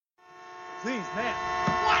Please, ma'am.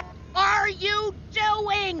 What are you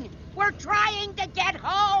doing? We're trying to get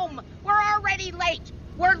home. We're already late.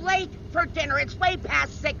 We're late for dinner. It's way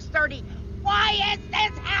past 6:30. Why is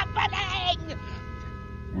this happening?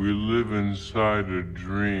 We live inside a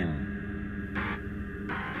dream.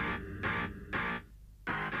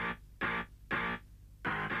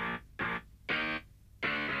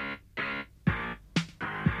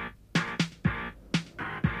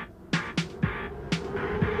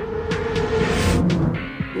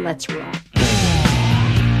 Let's roll.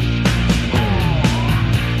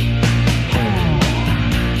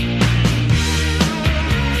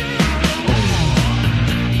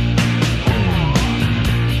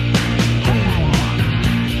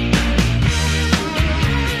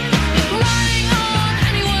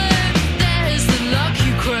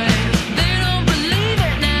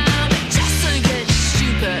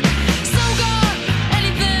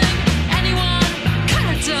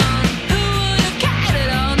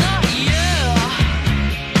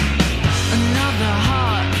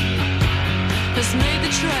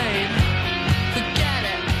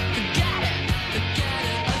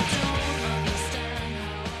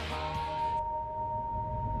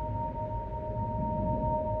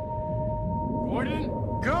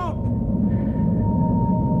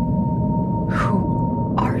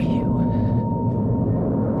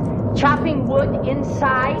 Chopping wood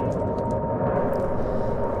inside?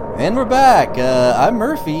 And we're back. I'm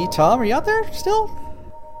Murphy. Tom, are you out there still?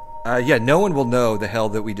 Yeah, no one will know the hell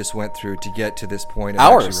that we just went through to get to this point of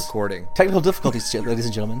Hours. actually recording. Technical difficulties, ladies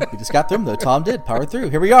and gentlemen. We just got through them, though. Tom did. Power through.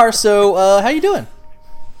 Here we are. So, how you doing?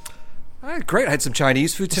 All right, great. I had some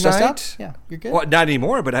Chinese food Stressed tonight. out? Yeah, you're good. Well, not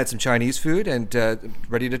anymore, but I had some Chinese food and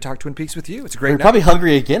ready to talk Twin Peaks with you. It's a great You're night. probably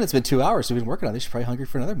hungry again. It's been 2 hours. We've been working on this. You're probably hungry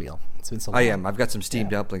for another meal. It's been so long. I am. I've got some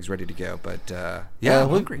steamed dumplings ready to go, but I'm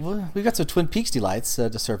hungry. We've got some Twin Peaks delights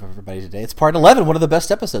to serve everybody today. It's part 11, one of the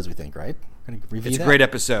best episodes, we think, right? We're going to review It's that. a great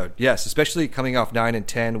episode, yes, especially coming off 9 and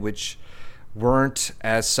 10, which weren't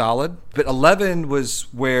as solid. But 11 was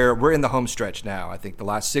where we're in the home stretch now. I think the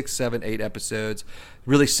last 6, 7, 8 episodes,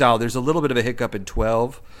 really solid. There's a little bit of a hiccup in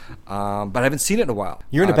 12, but I haven't seen it in a while.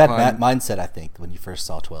 You're in a bad mindset, I think, when you first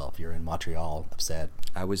saw 12. You're in Montreal, upset.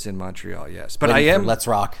 I was in Montreal, yes. But Waiting I am. for Let's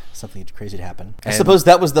Rock, something crazy to happen. I suppose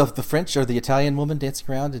that was the French or the Italian woman dancing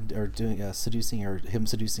around or doing seducing, or him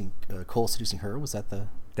seducing, Cole seducing her. Was that the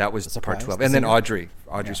That was the part surprise? 12. The And then singer?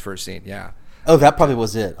 Audrey's first scene, yeah. Oh, that probably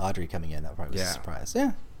was it. Audrey coming in. That probably was Yeah. a surprise.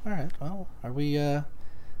 Yeah. All right. Well, are we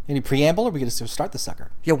any preamble, or are we going to start the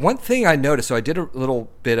sucker? Yeah, one thing I noticed, so I did a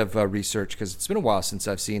little bit of research because it's been a while since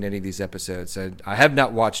I've seen any of these episodes. I have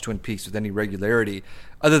not watched Twin Peaks with any regularity,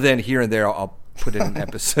 other than here and there I'll put in an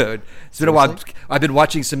episode. It's been a while. I've been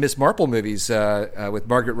watching some Miss Marple movies with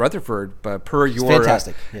Margaret Rutherford, per your...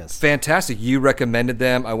 Fantastic, yes. Fantastic. You recommended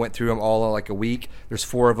them. I went through them all in like a week. There's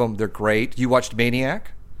 4 of them. They're great. You watched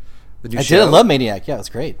Maniac? The new show? I love Maniac. Yeah, it was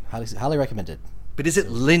great. Highly recommended. But is it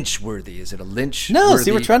Lynch-worthy? Is it a Lynch? No,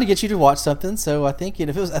 see, we're trying to get you to watch something. So I think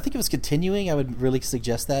if it was continuing, I would really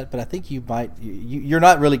suggest that. But I think you might. You're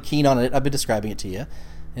not really keen on it. I've been describing it to you,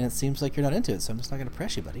 and it seems like you're not into it. So I'm just not going to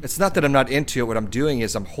press you, buddy. It's not that I'm not into it. What I'm doing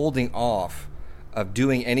is I'm holding off of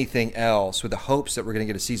doing anything else with the hopes that we're going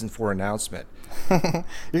to get a season 4 announcement. You're going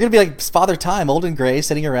to be like Father Time, old and gray,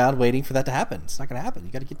 sitting around waiting for that to happen. It's not going to happen.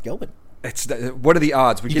 You got to get going. What are the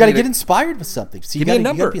odds? You got to get inspired with something. So you got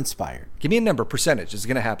to be inspired. Give me a number, percentage. Is it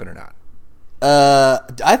going to happen or not?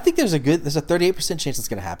 I think there's a 38% chance it's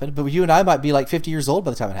going to happen, but you and I might be like 50 years old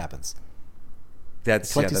by the time it happens.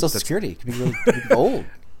 Collecting Social Security. It could be really old.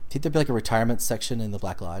 I think there'd be like a retirement section in the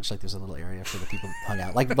Black Lodge. Like there's a little area for the people hung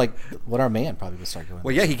out. Like what our man probably would start going.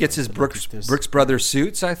 Well, yeah, he gets his Brooks Brothers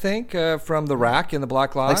suits, I think, from the rack in the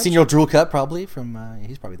Black Lodge. Like Senior Drool Cut, probably from.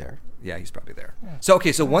 He's probably there. Yeah, he's probably there. Yeah. So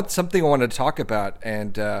something I wanted to talk about,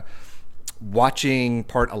 and watching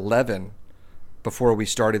part 11 before we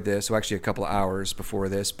started this, so actually a couple of hours before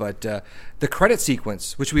this, but the credit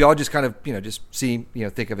sequence, which we all just kind of just see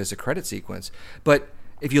think of as a credit sequence, but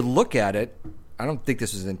if you look at it. I don't think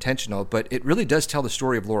this was intentional, but it really does tell the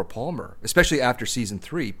story of Laura Palmer, especially after season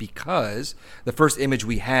 3, because the first image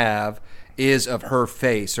we have is of her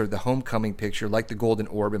face, or the homecoming picture, like the golden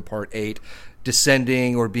orb in part 8,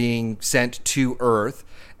 descending or being sent to Earth,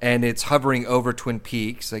 and it's hovering over Twin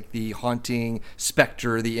Peaks, like the haunting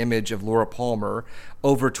specter, the image of Laura Palmer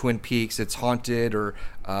over Twin Peaks. It's haunted, or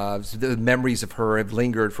the memories of her have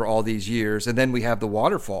lingered for all these years. And then we have the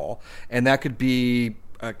waterfall, and that could be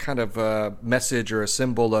a kind of a message or a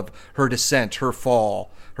symbol of her descent, her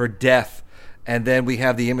fall, her death, And then we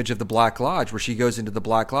have the image of the Black Lodge where she goes into the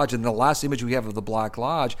Black Lodge. And the last image we have of the Black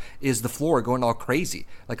Lodge is the floor going all crazy,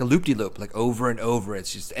 like a loop-de-loop, like over and over.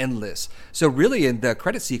 It's just endless. So really in the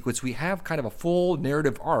credit sequence, we have kind of a full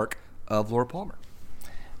narrative arc of Laura Palmer.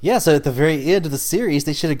 Yeah, so at the very end of the series,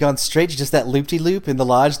 they should have gone straight to just that loop-de-loop in the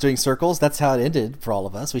lodge doing circles. That's how it ended for all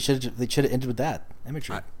of us. They should have ended with that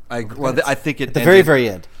imagery. I think it at the very, very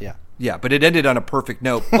end, yeah. Yeah, but it ended on a perfect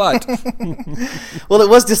note. But well, it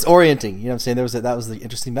was disorienting. You know what I'm saying? That was the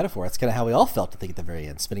interesting metaphor. That's kind of how we all felt, I think, at the very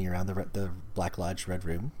end, spinning around the Black Lodge Red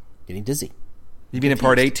Room, getting dizzy. You mean in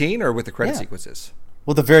part 18 or with the credit sequences?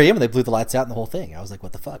 Well, the very end when they blew the lights out and the whole thing, I was like,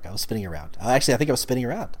 "What the fuck?" I was spinning around. Actually, I think I was spinning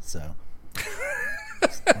around. So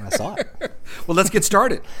when I saw it. Well, let's get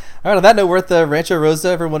started. All right. On that note, we're at the Rancho Rosa.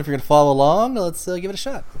 Everyone, if you're going to follow along, let's give it a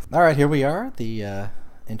shot. All right, here we are. The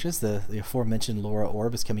entrance, the aforementioned Laura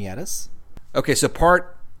Orb is coming at us. Okay, so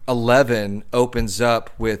part 11 opens up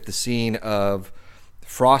with the scene of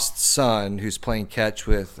Frost's son, who's playing catch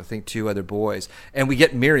with, I think, 2 other boys. And we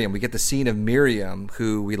get Miriam. We get the scene of Miriam,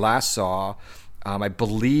 who we last saw, I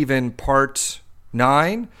believe, in part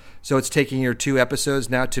 9. So it's taking her 2 episodes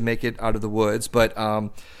now to make it out of the woods. But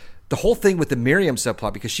the whole thing with the Miriam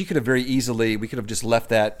subplot, because she could have very easily, we could have just left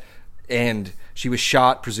that end. She was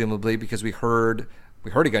shot, presumably, because we heard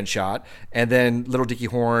a gunshot, and then little Dickie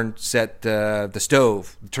Horn set the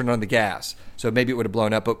stove, turned on the gas. So maybe it would have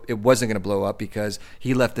blown up, but it wasn't going to blow up because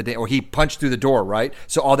he left or he punched through the door, right?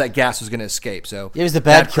 So all that gas was going to escape. So he was the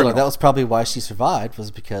bad killer. Criminal. That was probably why she survived,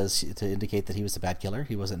 was because to indicate that he was the bad killer.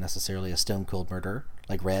 He wasn't necessarily a stone cold murderer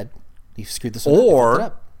like Red. He screwed this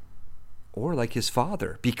up. Or like his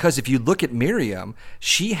father. Because if you look at Miriam,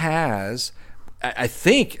 she has, I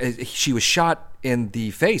think she was shot in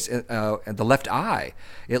the face and the left eye.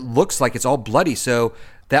 It looks like it's all bloody. So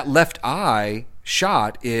that left eye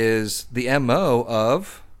shot is the MO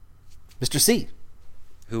of Mr. C,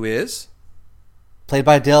 who is played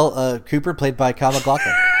by Dale Cooper, played by Kyle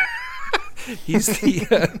MacLachlan. He's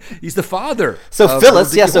the father. So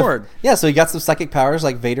Phyllis, so he got some psychic powers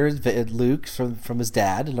like Vader and Luke from his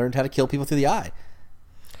dad, and learned how to kill people through the eye.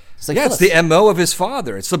 Like it's the MO of his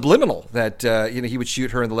father. It's subliminal that he would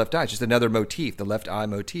shoot her in the left eye. It's just another motif, the left eye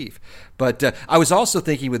motif. But I was also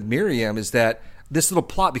thinking with Miriam is that this little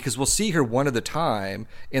plot, because we'll see her one at a time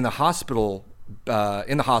in the hospital.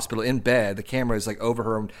 In bed, the camera is like over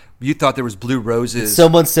her. You thought there was blue roses. Did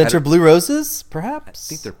someone sent her blue roses? Perhaps. I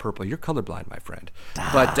think they're purple. You're colorblind, my friend.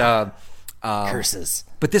 But curses.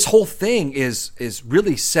 But this whole thing is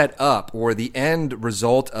really set up, or the end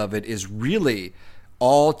result of it is really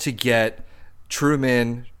all to get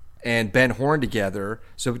Truman and Ben Horn together.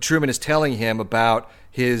 So Truman is telling him about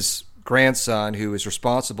his grandson who is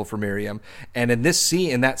responsible for Miriam. And in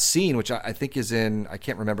that scene, which I think is in, I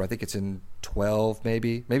can't remember, I think it's in 12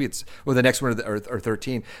 maybe it's, or the next one or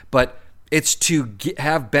 13. But it's to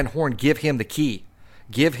have Ben Horn give him the key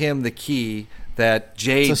that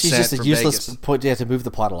Jade so she's sent just a from useless Vegas. point to move the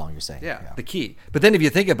plot along, you're saying. Yeah, the key. But then if you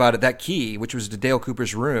think about it, that key, which was to Dale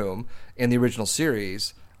Cooper's room in the original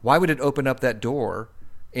series, why would it open up that door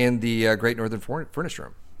in the Great Northern Furnace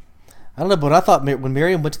Room? I don't know, but I thought when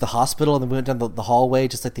Miriam went to the hospital and then went down the hallway,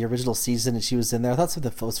 just like the original season, and she was in there, I thought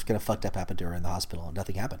something was kind of fucked up happened to her in the hospital, and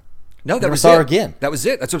nothing happened. No, that was saw it. her again. That was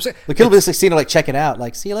it. That's what I'm saying. We could have just seen her like checking out,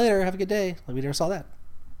 like, see you later, have a good day. Like, we never saw that.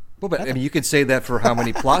 Well, but I mean, you could say that for how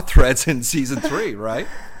many plot threads in season 3, right?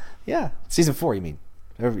 Yeah, season 4. You mean?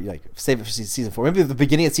 Or, like, save it for season 4. Maybe the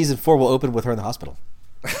beginning of season 4 will open with her in the hospital.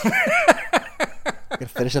 Gotta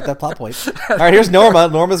finish up that plot point. All right, here's Norma.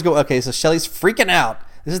 Norma's go. Okay, so Shelley's freaking out.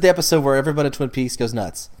 This is the episode where everybody in Twin Peaks goes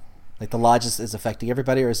nuts. Like the lodge is affecting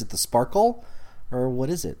everybody, or is it the sparkle, or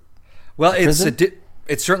what is it? Well,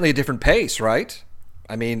 it's certainly a different pace, right?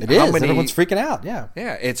 I mean, it is. Everyone's freaking out. Yeah,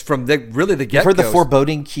 yeah. It's from the get-go. You've heard the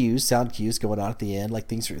foreboding cues, sound cues going on at the end, like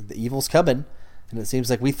the evil's coming, and it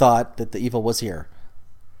seems like we thought that the evil was here.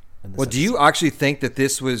 Well, do you actually think that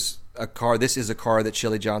this was a car? This is a car that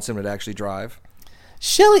Shelley Johnson would actually drive?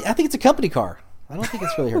 Shelley, I think it's a company car. I don't think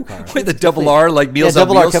it's really her car. Wait, the double R, like Meals on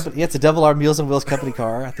Wheels? It's a double R Meals on Wheels company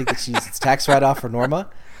car. I think that it's tax write-off for Norma,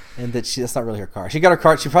 and that's not really her car. She got her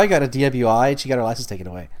car. She probably got a DWI, and she got her license taken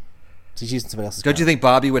away. So she's using somebody else's car. Don't you think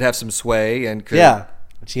Bobby would have some sway and could? Yeah,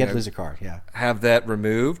 she had to lose her car. Yeah, have that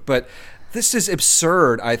removed. But this is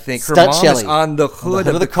absurd. I think her Stunt mom Shelley is on the hood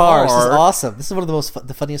of the car. car. This is awesome. This is one of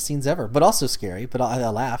the funniest scenes ever, but also scary. But I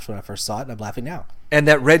laughed when I first saw it, and I'm laughing now. And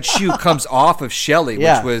that red shoe comes off of Shelley,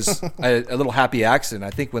 which was a little happy accident. I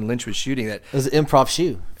think when Lynch was shooting that. It was an improv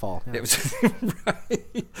shoe fall. Yeah. It was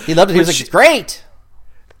right. He loved it. He was like, great.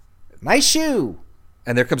 Nice shoe.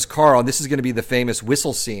 And there comes Carl, and this is going to be the famous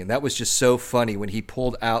whistle scene. That was just so funny when he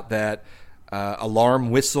pulled out that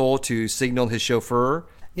alarm whistle to signal his chauffeur.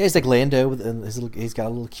 Yeah, he's like Lando with he's got a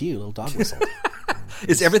little cue, a little dog whistle.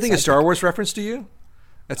 Is everything a Star Wars reference to you?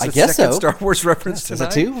 That's I the guess second so. Star Wars reference Is tonight.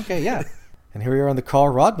 that too? Okay, yeah. And here we are on the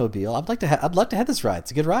Carl Rodmobile. I'd love to have this ride.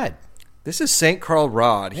 It's a good ride. This is St. Carl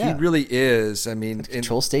Rod. Yeah. He really is. I mean,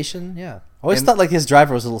 Control station. Yeah. I always thought like his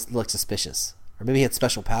driver was a little like suspicious, or maybe he had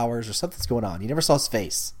special powers, or something's going on. You never saw his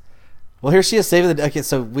face. Well, here she is saving the. Okay,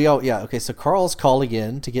 so So Carl's calling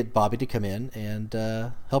in to get Bobby to come in and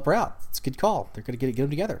help her out. It's a good call. They're going to get them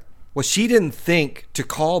together. Well, she didn't think to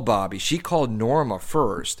call Bobby. She called Norma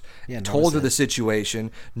first, told her the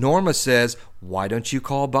situation. Norma says, "Why don't you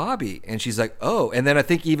call Bobby?" And she's like, "Oh." And then I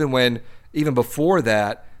think even before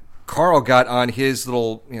that, Carl got on his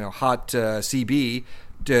little hot CB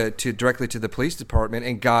to directly to the police department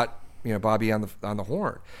and got Bobby on the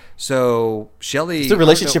horn. So Shelley, is the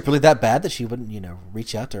relationship really that bad that she wouldn't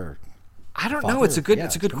reach out to her? I don't know. It's a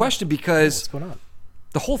good question because what's going on?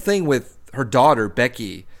 The whole thing with her daughter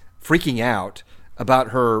Becky freaking out about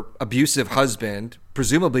her abusive husband,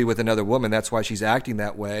 presumably with another woman. That's why she's acting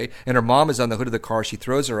that way. And her mom is on the hood of the car. She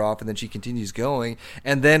throws her off, and then she continues going.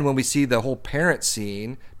 And then when we see the whole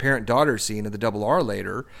parent-daughter scene of the Double R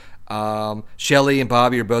later, Shelley and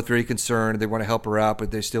Bobby are both very concerned. They want to help her out,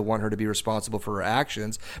 but they still want her to be responsible for her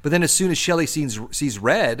actions. But then as soon as Shelley sees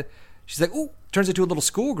red, she's like, ooh, turns into a little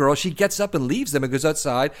schoolgirl. She gets up and leaves them and goes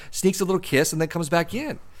outside, sneaks a little kiss, and then comes back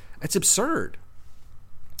in. It's absurd.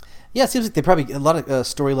 Yeah, it seems like they probably a lot of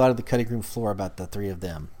story out of the cutting room floor about the three of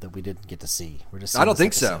them that we didn't get to see. We're just I don't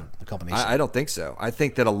think so. The combination. I don't think so. I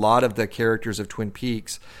think that a lot of the characters of Twin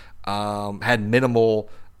Peaks had minimal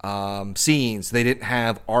scenes. They didn't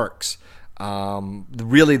have arcs.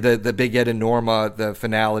 Really, the Big Ed and Norma, the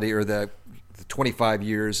finality or the 25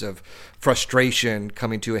 years of frustration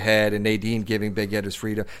coming to a head, and Nadine giving Big Ed his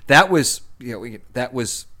freedom. That was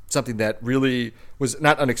something that really was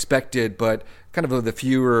not unexpected, but kind of the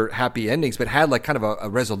fewer happy endings, but had like kind of a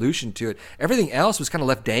resolution to it. Everything else was kind of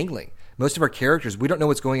left dangling. Most of our characters, we don't know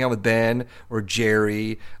what's going on with Ben or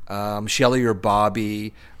Jerry, Shelley or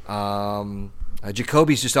Bobby.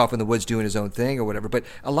 Jacoby's just off in the woods doing his own thing or whatever. But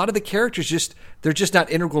a lot of the characters they're just not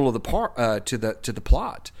integral to the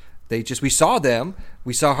plot. We saw them,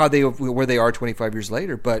 we saw where they are 25 years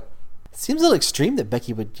later, but. It seems a little extreme that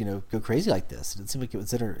Becky would, go crazy like this. It seems like it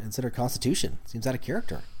was in her constitution. It seems out of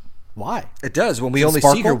character. Why? It does. When we only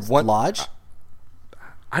see her one lodge.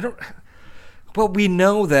 I don't. Well, we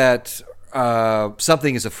know that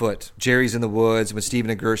something is afoot. Jerry's in the woods. When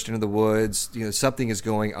Stephen and Gersten are in the woods, something is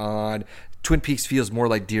going on. Twin Peaks feels more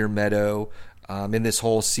like Deer Meadow in this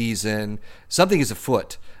whole season. Something is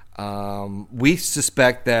afoot. We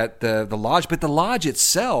suspect that the lodge, but the lodge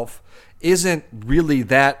itself isn't really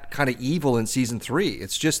that kind of evil in season 3.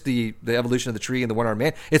 It's just the evolution of the tree and the one-armed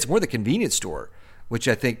man. It's more the convenience store, which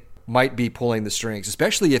I think might be pulling the strings,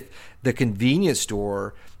 especially if the convenience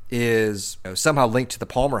store is somehow linked to the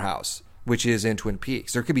Palmer house, which is in Twin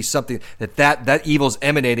Peaks. There could be something that evil's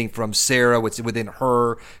emanating from Sarah, what's within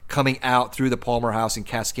her, coming out through the Palmer house and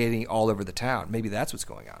cascading all over the town. Maybe that's what's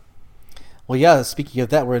going on. Well, yeah, speaking of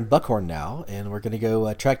that, we're in Buckhorn now, and we're going to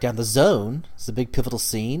go track down the Zone. It's a big pivotal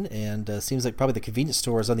scene, and seems like probably the convenience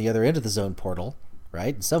store is on the other end of the Zone portal,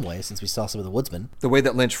 right, in some way, since we saw some of the woodsmen. The way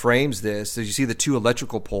that Lynch frames this is you see the 2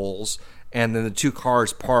 electrical poles, and then the 2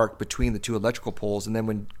 cars parked between the 2 electrical poles, and then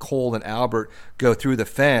when Cole and Albert go through the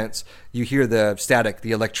fence, you hear the static,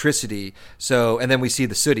 the electricity. So, and then we see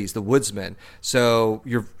the sooties, the woodsmen. So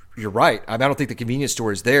you're right. I don't think the convenience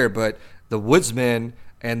store is there, but the woodsmen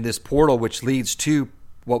and this portal, which leads to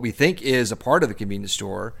what we think is a part of the convenience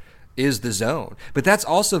store, is the Zone. But that's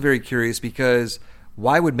also very curious because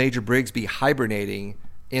why would Major Briggs be hibernating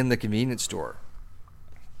in the convenience store?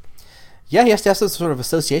 Yeah, he has to have some sort of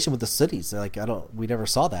association with the cities. Like we never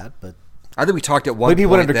saw that, but I think we talked at one maybe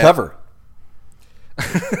point. Maybe he went undercover.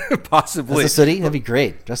 Possibly. As a city, that'd be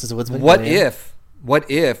great. Dressed as a woodsman. What if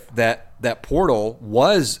that portal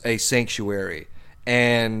was a sanctuary,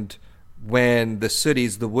 and when the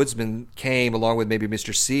sooties, the woodsmen, came along with maybe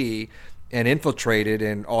Mr. C and infiltrated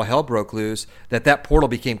and all hell broke loose, that portal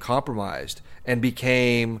became compromised and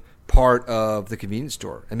became part of the convenience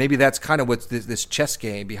store. And maybe that's kind of what this chess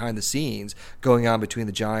game behind the scenes going on between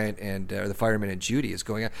the Giant and the Fireman and Judy is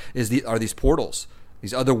going on. Are these portals,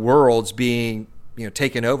 these other worlds being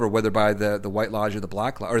taken over, whether by the White Lodge or the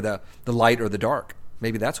Black Lodge, or the light or the dark?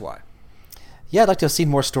 Maybe that's why. Yeah, I'd like to have seen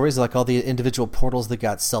more stories like all the individual portals that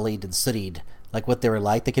got sullied and sootied, like what they were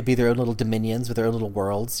like. They could be their own little dominions with their own little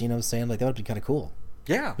worlds, you know what I'm saying? Like, that would be kind of cool.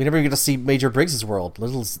 Yeah. We never get to see Major Briggs' world.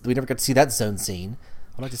 We never got to see that Zone scene.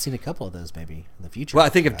 I'd like to see a couple of those maybe in the future. Well, I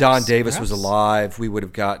think if Don Davis was Perhaps. alive, we would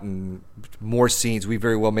have gotten more scenes. We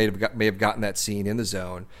very well may have gotten that scene in the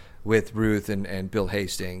zone with Ruth and Bill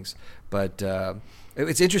Hastings. But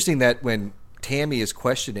it's interesting that when Tammy is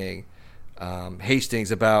questioning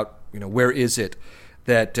Hastings about, where is it,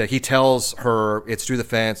 that he tells her it's through the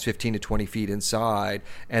fence, 15 to 20 feet inside,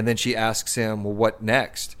 and then she asks him, well, what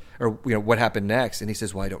next? Or, what happened next? And he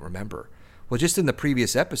says, well, I don't remember. Well, just in the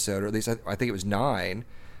previous episode, or at least I think it was 9,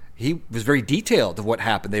 he was very detailed of what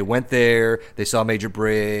happened. They went there, they saw Major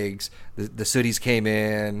Briggs, the Sooties came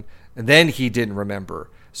in, and then he didn't remember.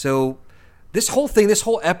 So this whole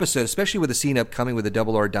episode, especially with the scene upcoming with the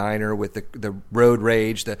Double R Diner, with the road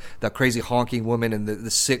rage, the crazy honking woman and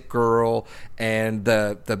the sick girl, and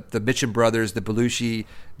the Mitchum brothers, the Belushi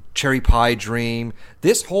cherry pie dream.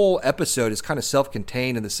 This whole episode is kind of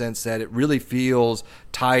self-contained in the sense that it really feels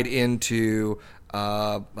tied into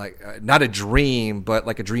not a dream, but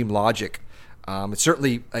like a dream logic. It's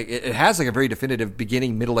certainly it has like a very definitive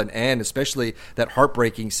beginning, middle, and end. Especially that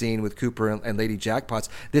heartbreaking scene with Cooper and Lady Jackpots.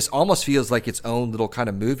 This almost feels like its own little kind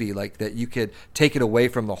of movie, like that you could take it away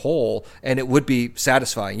from the whole, and it would be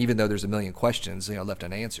satisfying, even though there's a million questions left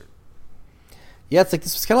unanswered. Yeah, it's like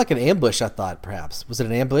this was kind of like an ambush. I thought perhaps was it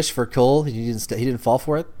an ambush for Cole? He didn't fall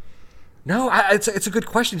for it. No, it's a good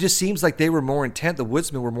question. It just seems like they were more intent. The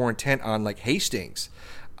Woodsmen were more intent on like Hastings,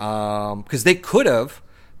 because they could have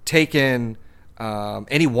taken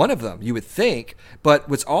any one of them, you would think. But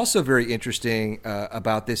what's also very interesting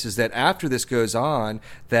about this is that after this goes on,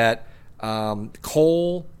 that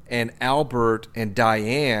Cole and Albert and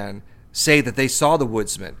Diane say that they saw the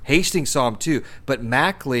Woodsman. Hastings saw him too, but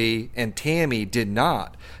Mackley and Tammy did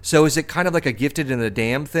not. So is it kind of like a gifted and a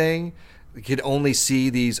damned thing? You could only see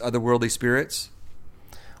these otherworldly spirits?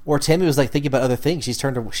 Or Tammy was like thinking about other things. She's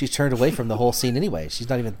turned away from the whole scene anyway. She's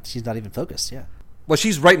not even focused. Yeah. Well,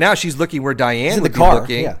 she's looking where Diane in would the car, be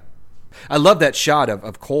looking. Yeah. I love that shot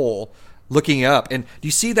of Cole looking up, and do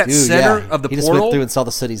you see that center of the he portal? Just went through and saw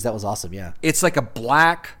the cities. That was awesome. Yeah. It's like a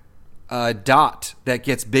black dot that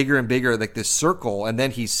gets bigger and bigger, like this circle, and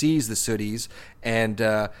then he sees the Sooties, and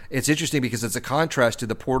it's interesting because it's a contrast to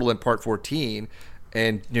the portal in Part 14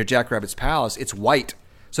 and near Jackrabbit's Palace. It's white,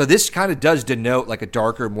 so this kind of does denote like a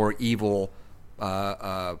darker, more evil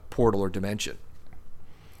portal or dimension.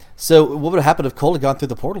 So what would have happened if Cole had gone through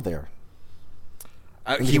the portal there?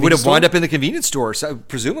 He would have wound up in the convenience store, so,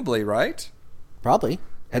 presumably, right? Probably.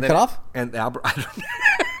 And cut off? And Albert,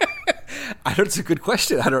 it's a good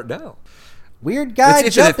question. I don't know. Weird guy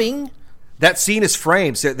jumping. That scene is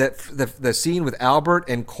framed. So that the scene with Albert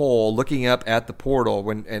and Cole looking up at the portal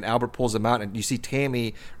and Albert pulls them out, and you see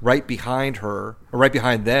Tammy right behind her, or right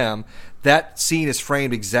behind them. That scene is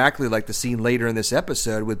framed exactly like the scene later in this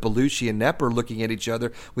episode with Belushi and Nepper looking at each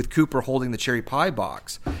other, with Cooper holding the cherry pie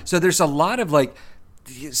box. So there's a lot of like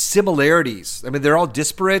similarities. I mean, they're all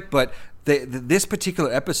disparate, but this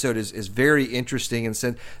particular episode is very interesting in the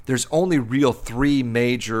sense there's only real 3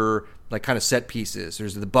 major like kind of set pieces.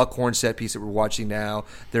 There's the Buckhorn set piece that we're watching now.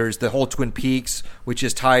 There's the whole Twin Peaks, which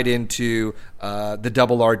is tied into the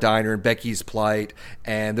Double R Diner and Becky's plight.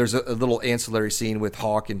 And there's a little ancillary scene with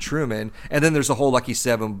Hawk and Truman. And then there's the whole Lucky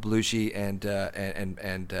Seven, Belushi and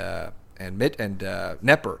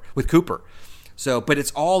Nepper with Cooper. So, but it's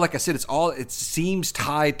all, like I said, it seems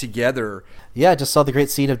tied together. Yeah, I just saw the great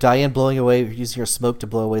scene of Diane blowing away, using her smoke to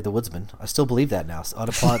blow away the Woodsman. I still believe that now. On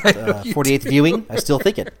upon 48th viewing, I still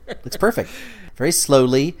think it. It's perfect. Very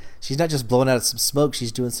slowly. She's not just blowing out some smoke.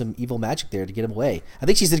 She's doing some evil magic there to get him away. I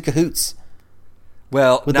think she's in cahoots.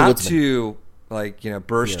 Well, not to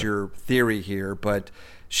burst your theory here, but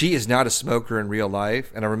she is not a smoker in real life,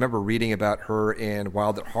 and I remember reading about her in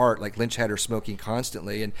Wild at Heart. Like Lynch had her smoking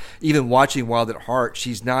constantly, and even watching Wild at Heart,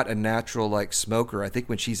 she's not a natural like smoker. I think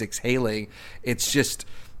when she's exhaling, it's just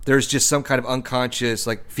there's just some kind of unconscious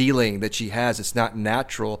like feeling that she has. It's not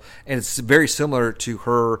natural, and it's very similar to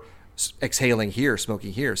her exhaling here,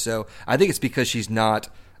 smoking here. So I think it's because she's not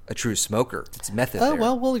a true smoker. It's method. Oh,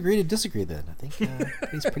 well, we'll agree to disagree then. I think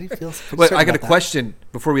he's pretty Wait, I got a question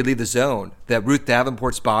before we leave the zone. That Ruth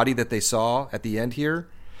Davenport's body that they saw at the end here,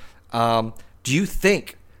 do you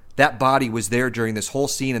think that body was there during this whole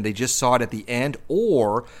scene and they just saw it at the end,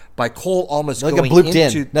 or by Cole almost going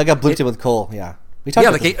into... No, it got blooped in with Cole, yeah. We talked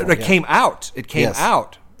about this before, it came out. It came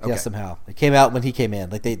out. Okay. Yeah, somehow. It came out when he came in.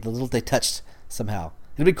 Like they touched somehow.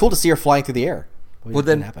 It'd be cool to see her flying through the air. Well,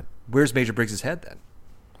 then, where's Major Briggs' head then?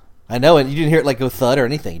 I know, and you didn't hear it like go thud or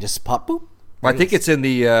anything. Just pop, boop. Well, I think it's in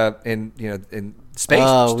the in space.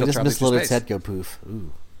 Oh, we just missed Lillard's head go poof.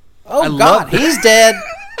 Ooh. Oh God, he's dead.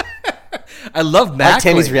 I love Mackley. Like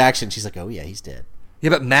Tammy's reaction. She's like, "Oh yeah, he's dead." Yeah,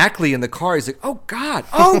 but Mackley in the car, he's like, oh God.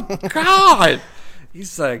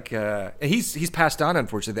 He's like, and he's passed on,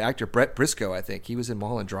 unfortunately. The actor Brett Briscoe, I think he was in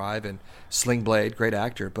Mulholland Drive and Sling Blade, great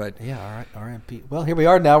actor. But yeah, all right, R.I.P. Well, here we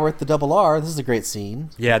are now. We're at the Double R. This is a great scene.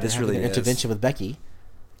 Yeah, this really an is intervention with Becky.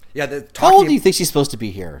 Yeah, how old do you think she's supposed to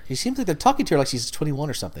be here? She seems like they're talking to her like she's 21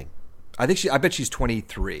 or something. I bet she's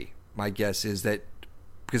 23. My guess is that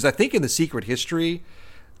because I think in the Secret History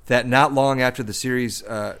that not long after the series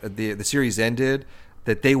the series ended,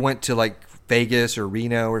 that they went to like Vegas or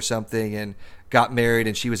Reno or something and got married,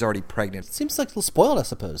 and she was already pregnant. Seems like a little spoiled, I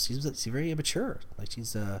suppose. She's very immature. Like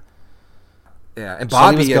she's yeah. And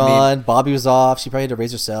Bobby was gone. Bobby was off. She probably had to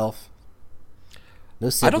raise herself. No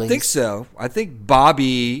siblings. I don't think so. I think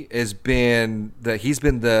Bobby has been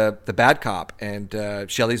the bad cop, and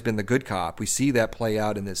Shelley's been the good cop. We see that play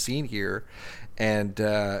out in this scene here, and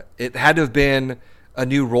it had to have been a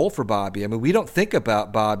new role for Bobby. I mean, we don't think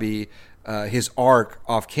about Bobby, his arc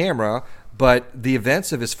off camera, but the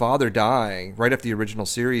events of his father dying right after the original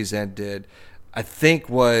series ended, I think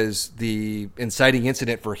was the inciting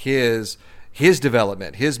incident for his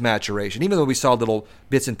development, his maturation, even though we saw little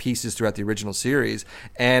bits and pieces throughout the original series.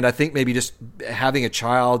 And I think maybe just having a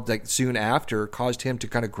child like soon after caused him to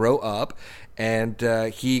kind of grow up, and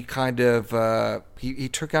he kind of he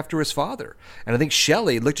took after his father. And I think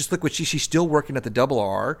Shelley, look what she's still working at the Double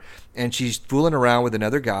R, and she's fooling around with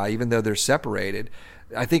another guy, even though they're separated.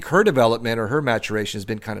 I think her development or her maturation has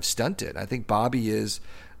been kind of stunted. I think Bobby is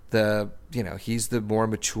he's the more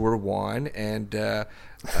mature one, and what?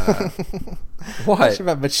 I'm not sure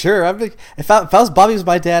about mature. If I was Bobby was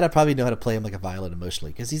my dad, I'd probably know how to play him like a violin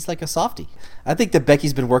emotionally, because he's like a softie. I think that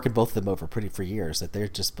Becky's been working both of them over for years. That they're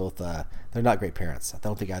just both they're not great parents. I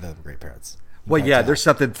don't think either of them are great parents. Well, yeah, there's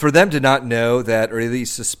something for them to not know that, or at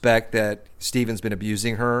least suspect that Steven's been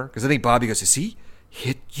abusing her, because I think Bobby goes, "Is he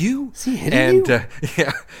hit you?" Is he hitting you?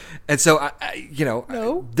 Yeah, and so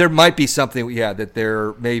No. there might be something, that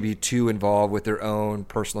they're maybe too involved with their own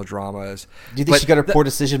personal dramas. Do you think she got her poor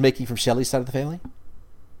decision making from Shelley's side of the family?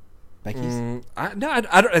 Becky's? I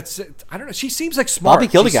don't know. She seems like smart. Bobby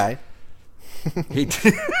killed a guy.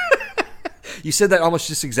 You said that almost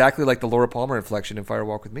just exactly like the Laura Palmer inflection in Fire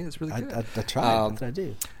Walk with Me. That's really good. I tried. What did I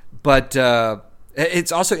do? But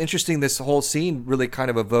it's also interesting. This whole scene really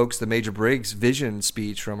kind of evokes the Major Briggs vision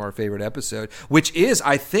speech from our favorite episode, which is,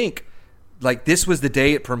 I think, like this was the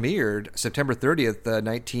day it premiered, September 30th,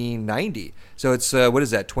 1990. So it's,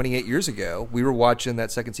 28 years ago. We were watching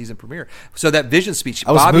that second season premiere. So that vision speech.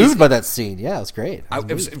 I was moved by that scene. Yeah, it was great.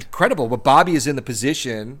 It was incredible. But Bobby is in the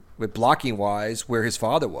position, with blocking-wise, where his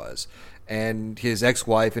father was. And his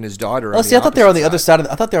ex-wife and his daughter. I thought they were on the other side.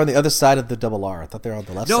 I thought they were on the other side of the Double R. I thought they were on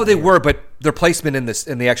the left side. No, they were, but their placement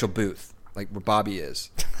in the actual booth, like where Bobby is.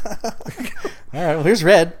 All right. Well, here's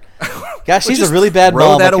Red. Gosh, she's a really bad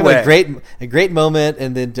mom. That away. A great moment,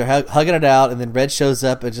 and then they're hugging it out, and then Red shows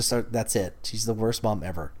up, and that's it. She's the worst mom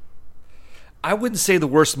ever. I wouldn't say the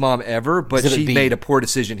worst mom ever, but she made a poor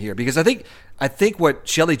decision here, because I think what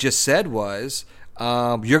Shelley just said was,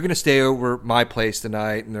 you're going to stay over my place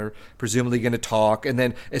tonight, and they're presumably going to talk. And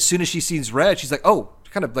then as soon as she sees Red, she's like, oh,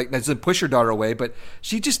 kind of like doesn't push her daughter away, but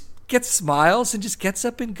she just smiles and just gets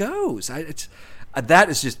up and goes. That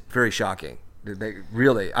is just very shocking.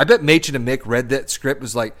 Really, I bet Machen and Mick read that script,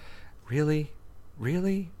 was like, really?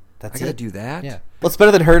 That's I got to do that? Yeah. Well, it's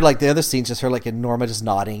better than her, like the other scenes, just her like in Norma just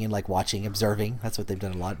nodding and like watching, observing. That's what they've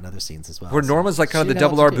done a lot in other scenes as well. Where Norma's like kind of the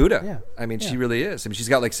Double R Buddha. Yeah. I mean, she really is. I mean, she's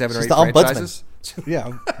got like 7 or 8 the franchises.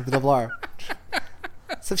 Yeah, the Double R.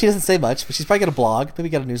 So she doesn't say much, but she's probably got a blog, maybe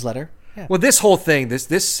got a newsletter. Yeah. Well, this whole thing,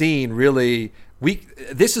 this scene really,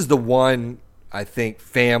 this is the one, I think,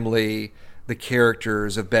 family, the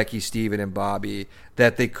characters of Becky, Steven, and Bobby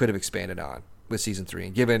that they could have expanded on with season 3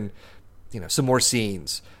 and given, some more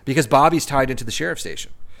scenes, because Bobby's tied into the sheriff's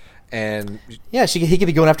station, and yeah, he could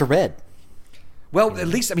be going after Red. Well, at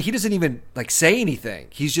least, I mean, he doesn't even like say anything.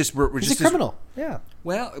 He's just he's just a criminal. Yeah.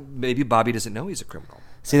 Well, maybe Bobby doesn't know he's a criminal.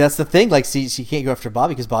 See, that's the thing. Like, she can't go after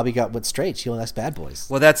Bobby because Bobby went straight. She only likes bad boys.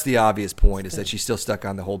 Well, that's the obvious point, is that she's still stuck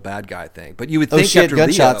on the whole bad guy thing. But you would think after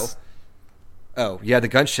gunshots. Leo. Oh, yeah, the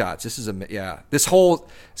gunshots. This whole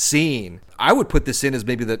scene, I would put this in as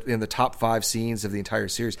maybe in the top 5 scenes of the entire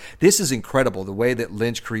series. This is incredible. The way that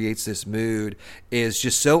Lynch creates this mood is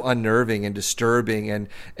just so unnerving and disturbing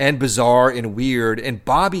and bizarre and weird. And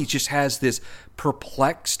Bobby just has this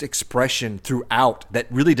perplexed expression throughout that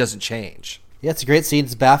really doesn't change. Yeah, it's a great scene.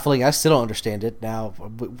 It's baffling. I still don't understand it now.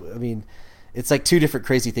 I mean, it's like 2 different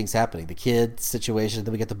crazy things happening. The kid situation,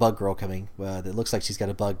 then we get the bug girl coming. That looks like she's got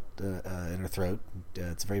a bug in her throat.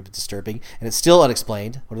 It's very disturbing. And it's still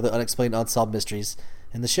unexplained. One of the unexplained, unsolved mysteries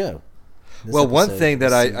in the show. Well, one thing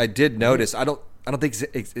that I did notice, I don't think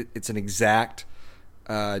it's an exact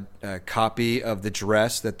copy of the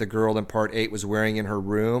dress that the girl in part 8 was wearing in her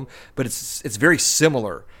room, but it's very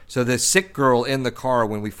similar. So the sick girl in the car,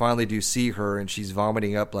 when we finally do see her and she's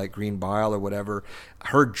vomiting up like green bile or whatever,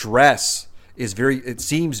 her dress it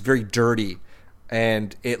seems very dirty,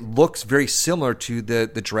 and it looks very similar to the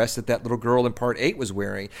dress that little girl in part 8 was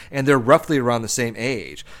wearing, and they're roughly around the same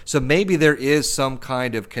age. So maybe there is some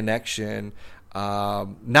kind of connection,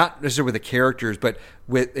 not necessarily with the characters, but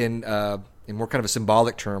in more kind of a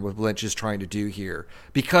symbolic term, what Lynch is trying to do here.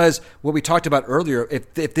 Because what we talked about earlier,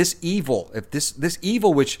 if this evil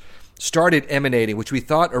which started emanating, which we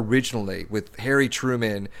thought originally with Harry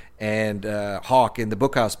Truman and Hawk and the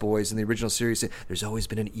Bookhouse Boys in the original series, there's always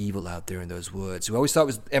been an evil out there in those woods. We always thought it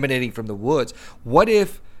was emanating from the woods. What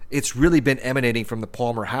if it's really been emanating from the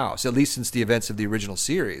Palmer house, at least since the events of the original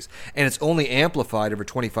series, and it's only amplified over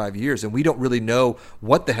 25 years, and we don't really know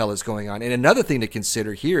what the hell is going on? And another thing to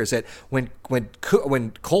consider here is that when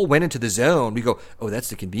Cole went into the zone, we go, oh, that's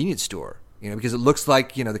the convenience store, because it looks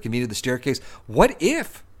like, the convenience, the staircase. What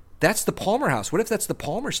if that's the Palmer house? What if that's the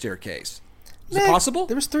Palmer staircase? Is it possible?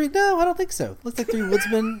 There was 3. No, I don't think so. Looks like 3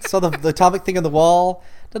 woodsmen. Saw the atomic thing on the wall.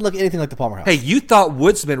 Doesn't look anything like the Palmer house. Hey, you thought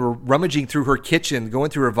woodsmen were rummaging through her kitchen,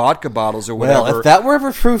 going through her vodka bottles or whatever. Well, if that were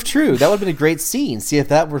ever proved true, that would have been a great scene. See if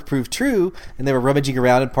that were proved true, and they were rummaging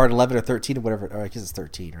around in part 11 or 13 or whatever. Or I guess it's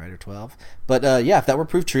 13, right, or 12. But yeah, if that were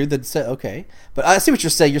proved true, then say okay. But I see what you're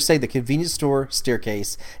saying. You're saying the convenience store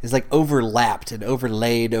staircase is like overlapped and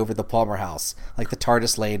overlaid over the Palmer house, like the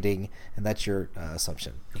TARDIS landing, and that's your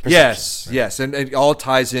assumption. Yes, right? Yes, and it all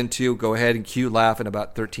ties into, go ahead and cue laugh in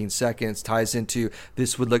about 13 seconds, ties into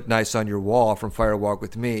this would look nice on your wall from Fire Walk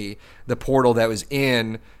with Me, the portal that was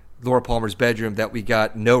in Laura Palmer's bedroom that we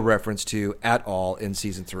got no reference to at all in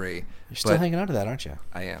season 3. You're still hanging on to that, aren't you?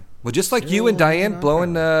 I am. Well, just like you and Diane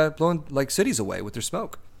blowing like cities away with their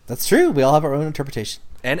smoke. That's true. We all have our own interpretation.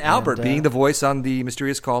 And Albert being the voice on the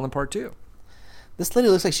mysterious call in part 2. This lady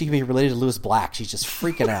looks like she can be related to Lewis Black. She's just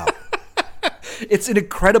freaking out. It's an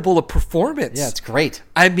incredible performance. Yeah, it's great.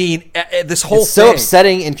 I mean, this whole it's so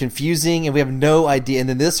upsetting and confusing, and we have no idea. And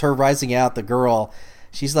then her rising out, the girl,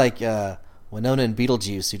 she's like Winona in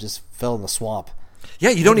Beetlejuice, who just fell in the swamp. Yeah,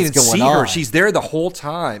 you don't even see her. She's there the whole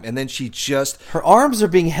time, and then she just... Her arms are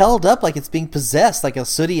being held up like it's being possessed, like an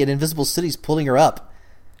invisible city's pulling her up.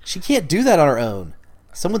 She can't do that on her own.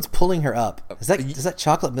 Someone's pulling her up. Is that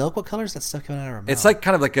chocolate milk? What color is that stuff coming out of her mouth? It's like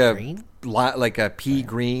kind of like green? like a pea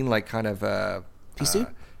green, like kind of pea soup.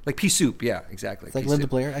 Like pea soup, yeah, exactly. It's like Linda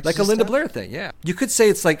Blair, like a Linda Blair thing, yeah. You could say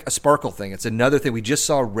it's like a sparkle thing. It's another thing. We just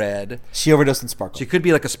saw red. She overdosed in sparkle. She could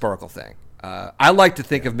be like a sparkle thing. I like to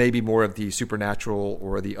think of maybe more of the supernatural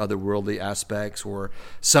or the otherworldly aspects, or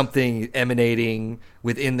something emanating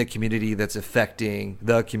within the community that's affecting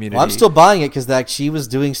the community. Well, I'm still buying it because she was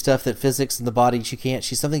doing stuff that physics in the body she can't.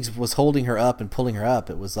 Something was holding her up and pulling her up.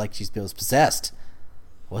 It was like she was possessed.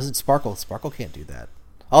 It wasn't sparkle. Sparkle can't do that.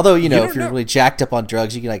 Although, if you're really jacked up on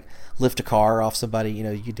drugs, you can like lift a car off somebody. You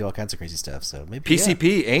can do all kinds of crazy stuff. So maybe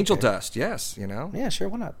PCP, angel dust. Yes, Yeah, sure.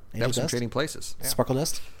 Why not? That was some Trading Places. Yeah. Sparkle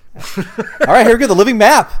dust. Yeah. All right, here we go. The living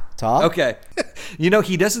map, Tom. Okay. He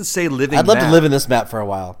doesn't say living map. I'd love to live in this map for a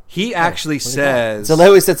while. He actually says... So they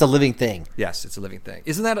always said it's a living thing. Yes, it's a living thing.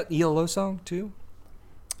 Isn't that an ELO song, too?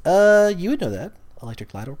 You would know that.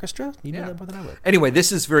 Electric Light Orchestra? You know that more than I would. Anyway,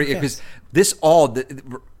 this is very... Because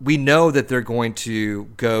we know that they're going to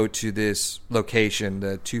go to this location,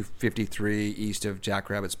 the 253 east of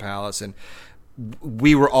Jackrabbit's Palace, and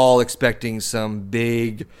we were all expecting some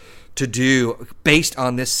big to-do based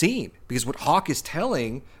on this scene. Because what Hawk is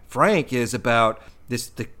telling Frank is about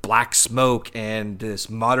the black smoke and this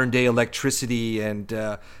modern-day electricity and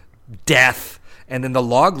death. And then the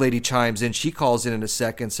log lady chimes in. She calls in a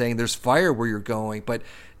second saying there's fire where you're going. But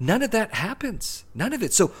none of that happens. None of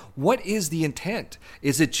it. So what is the intent?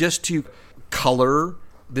 Is it just to color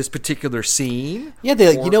this particular scene? Yeah,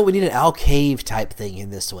 we need an alcove type thing in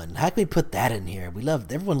this one. How can we put that in here?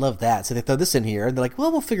 Everyone loved that. So they throw this in here. And they're like,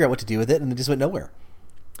 well, we'll figure out what to do with it. And it just went nowhere.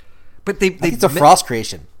 But it's a Frost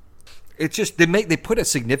creation. It's just they put a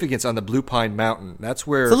significance on the Blue Pine Mountain. That's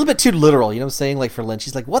where it's a little bit too literal. You know what I'm saying? Like for Lynch,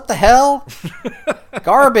 she's like, "What the hell?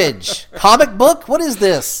 Garbage! Comic book? What is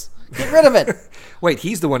this? Get rid of it." Wait,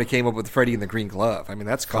 he's the one who came up with Freddy and the Green Glove. I mean,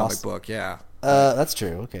 that's comic book, yeah. That's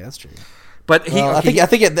true. Okay, that's true. But I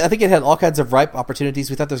think it had all kinds of ripe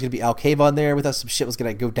opportunities. We thought there was going to be alcove on there. We thought some shit was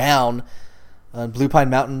going to go down on Blue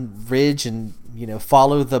Pine Mountain Ridge and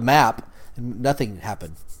follow the map, and nothing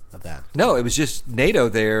happened of that. No, it was just NATO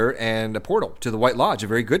there and a portal to the White Lodge, a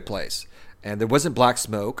very good place. And there wasn't black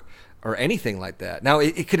smoke. or anything like that. Now,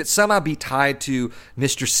 could it somehow be tied to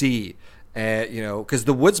Mr. C? Because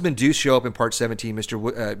the woodsmen do show up in part 17.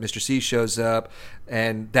 Mr. C shows up,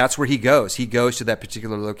 and that's where he goes. He goes to that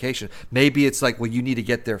particular location. Maybe it's like, well, you need to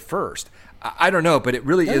get there first. I don't know, but it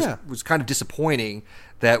really was kind of disappointing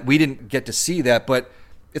that we didn't get to see that. But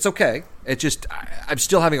it's okay. It just I'm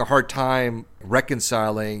still having a hard time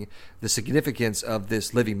reconciling the significance of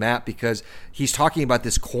this living map, because he's talking about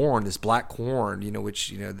this corn, this black corn,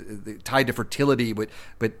 which tied to fertility, but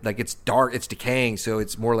like it's dark, it's decaying, so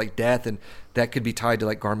it's more like death, and that could be tied to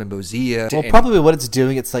like Garmin Bozia. Well, probably what it's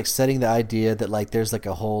doing, it's like setting the idea that like there's like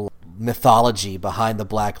a whole mythology behind the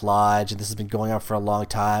Black Lodge, and this has been going on for a long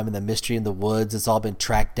time, and the mystery in the woods, it's all been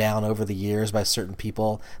tracked down over the years by certain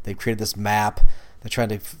people. They've created this map. They're trying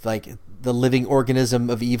to, like, the living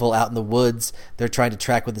organism of evil out in the woods, they're trying to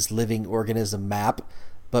track with this living organism map,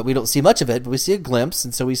 but we don't see much of it, but we see a glimpse,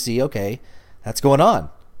 and so we see, okay, that's going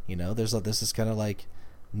on. This is kind of like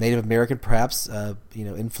Native American, perhaps,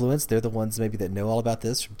 influence. They're the ones maybe that know all about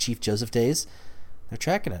this from Chief Joseph days. They're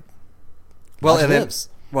tracking it. Well, and then,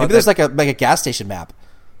 maybe there's like a gas station map.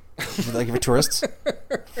 Like for tourists,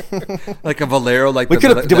 like a Valero. Like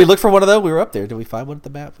did we look for one of those? We were up there. Did we find one at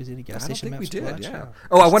the map? Was any gas station maps? I think we did. Yeah.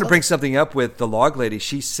 Oh, I want to bring something up with the log lady.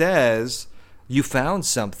 She says you found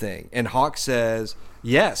something, and Hawk says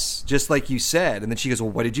yes, just like you said. And then she goes,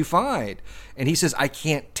 "Well, what did you find?" And he says, "I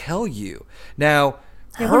can't tell you." Now,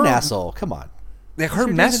 her asshole. Come on. Her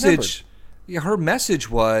message. Yeah, her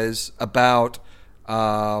message was about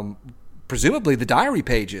presumably the diary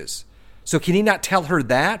pages. So can he not tell her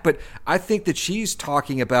that? But I think that she's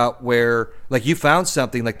talking about where, like, you found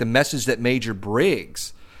something, like the message that Major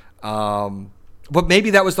Briggs. But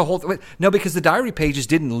maybe that was the whole thing. No, because the diary pages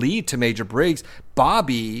didn't lead to Major Briggs.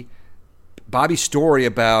 Bobby's story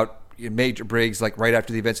about Major Briggs, like right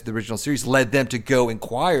after the events of the original series, led them to go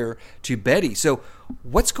inquire to Betty. So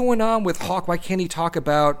what's going on with Hawk? Why can't he talk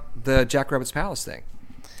about the Jackrabbit's Palace thing?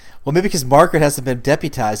 Well, maybe because Margaret hasn't been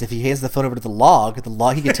deputized. If he hands the phone over to the log,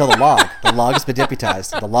 he can tell the log. The log has been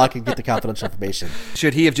deputized. The log can get the confidential information.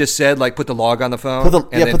 Should he have just said, like, put the log on the phone?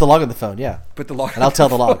 Put the log on the phone, yeah. Put the log and I'll tell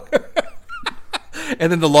the log.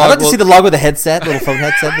 And then the log I'd like to see the log with a headset, little phone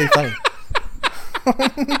headset. It'd be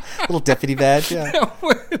funny. Little deputy badge, yeah.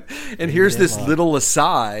 And here's this little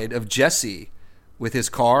aside of Jesse with his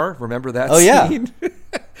car. Remember that scene? Yeah.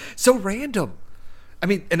 So random. I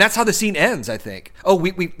mean, and that's how the scene ends, I think. Oh,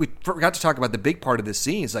 we forgot to talk about the big part of this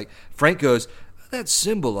scene. It's like Frank goes, that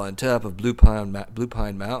symbol on top of Blue Pine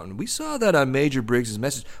Mountain, we saw that on Major Briggs'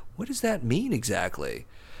 message. What does that mean exactly?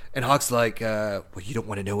 And Hawk's like, well, you don't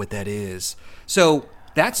want to know what that is. So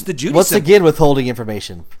that's the Judy Once again, withholding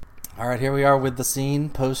information. All right, here we are with the scene.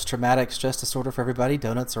 Post-traumatic stress disorder for everybody.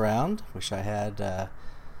 Donuts around. Wish I had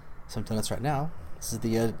some donuts right now. This is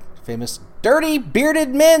the famous dirty bearded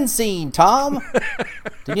men scene, Tom.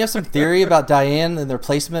 Didn't you have some theory about Diane and their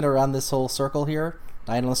placement around this whole circle here?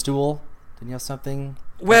 Diane on the stool? Didn't you have something?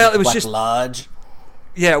 Well, it was Black just Lodge.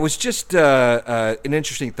 Yeah, it was just an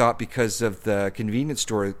interesting thought because of the convenience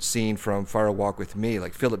store scene from Fire Walk with Me.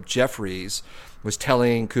 Like Philip Jeffries was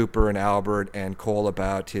telling Cooper and Albert and Cole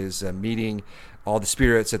about his meeting all the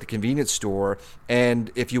spirits at the convenience store.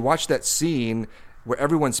 And if you watch that scene where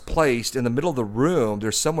everyone's placed in the middle of the room,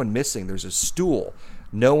 there's someone missing. There's a stool.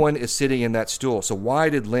 No one is sitting in that stool. So why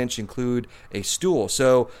did Lynch include a stool?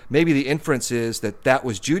 So maybe the inference is that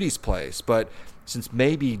was Judy's place. But since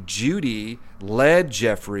maybe Judy led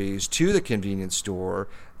Jeffries to the convenience store,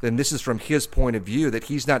 then this is from his point of view, that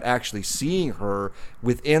he's not actually seeing her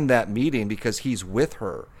within that meeting because he's with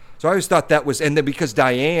her. So I always thought that was, and then because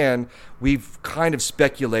Diane, we've kind of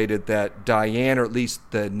speculated that Diane, or at least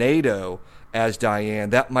the NATO as Diane,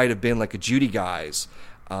 that might have been like a Judy guise.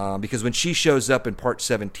 Because when she shows up in part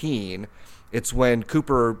 17, it's when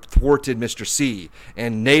Cooper thwarted Mr. C,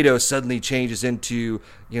 and NATO suddenly changes into,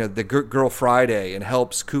 the Girl Friday and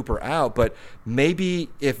helps Cooper out. But maybe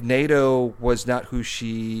if NATO was not who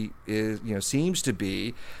she is, seems to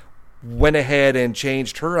be, went ahead and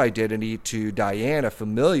changed her identity to Diane, a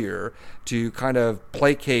familiar, to kind of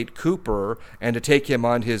placate Cooper and to take him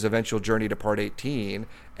on his eventual journey to part 18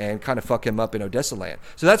 and kind of fuck him up in Odessa land.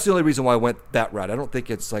 So that's the only reason why I went that route. I don't think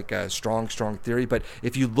it's like a strong theory, but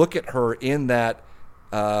if you look at her in that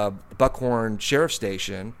Buckhorn Sheriff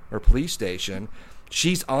Station or police station,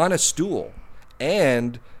 she's on a stool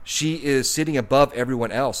and she is sitting above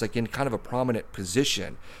everyone else, like in kind of a prominent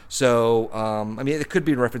position. So, it could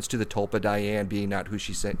be in reference to the Tulpa Diane being not who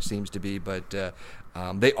she seems to be, but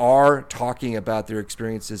they are talking about their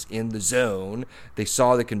experiences in the zone. They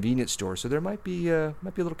saw the convenience store, so there might be a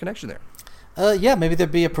little connection there. Yeah, maybe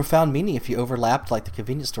there'd be a profound meaning if you overlapped like the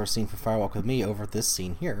convenience store scene for Firewalk with Me over this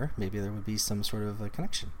scene here. Maybe there would be some sort of a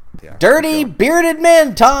connection. Yeah. Dirty bearded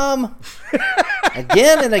men, Tom.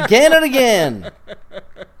 Again and again and again.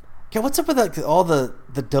 Okay, what's up with like all the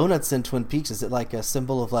donuts in Twin Peaks? Is it like a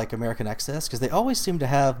symbol of like American excess? Because they always seem to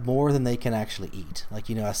have more than they can actually eat. Like,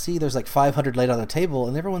 I see there's like 500 laid on the table,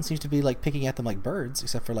 and everyone seems to be like picking at them like birds,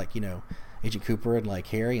 except for like Agent Cooper and like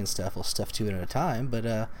Harry and stuff will stuff two at a time. But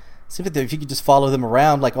it seems like if you could just follow them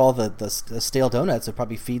around, like all the stale donuts, would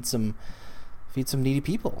probably feed some needy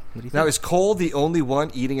people. What do you think? Now, is Cole the only one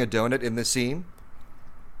eating a donut in this scene?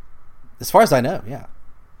 As far as I know, yeah.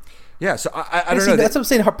 Yeah, so I don't know. That's what I'm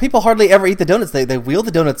saying. People hardly ever eat the donuts. They wheel the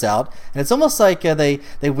donuts out, and it's almost like they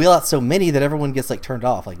wheel out so many that everyone gets like turned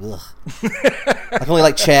off. Like, ugh. Like only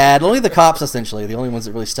like Chad, only the cops essentially are the only ones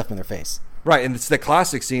that really stuff them in their face. Right, and it's the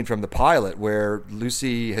classic scene from the pilot where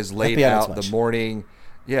Lucy has laid out the morning.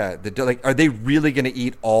 Yeah, are they really going to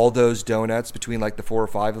eat all those donuts between like the 4 or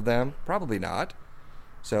 5 of them? Probably not.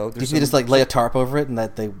 So do you think they just like lay a tarp over it and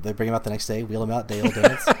that they bring them out the next day, wheel them out, day old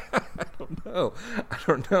donuts? I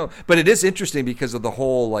don't know. But it is interesting because of the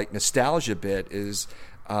whole like nostalgia bit is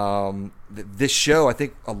this show. I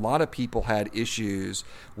think a lot of people had issues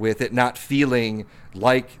with it not feeling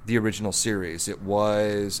like the original series. It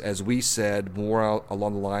was, as we said, more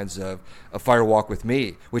along the lines of A Fire Walk with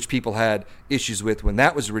Me, which people had issues with when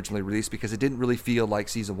that was originally released because it didn't really feel like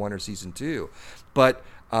season 1 or season 2. But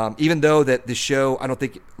even though that the show, I don't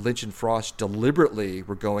think Lynch and Frost deliberately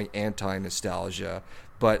were going anti-nostalgia,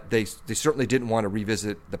 but they certainly didn't want to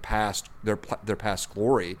revisit the past, their past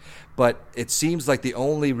glory. But it seems like the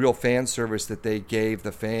only real fan service that they gave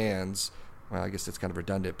the fans, well, I guess that's kind of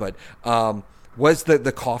redundant, but was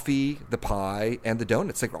the coffee, the pie, and the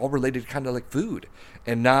donuts. Like all related kind of like food,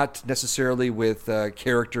 and not necessarily with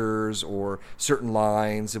characters or certain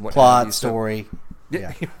lines and what plot story.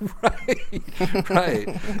 Yeah, right.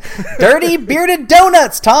 Dirty bearded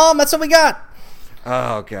donuts, Tom. That's what we got.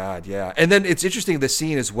 Oh God, yeah. And then it's interesting. The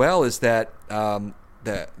scene as well is that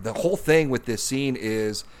the whole thing with this scene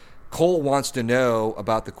is Cole wants to know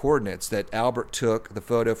about the coordinates that Albert took the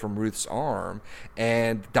photo from Ruth's arm,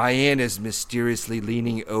 and Diane is mysteriously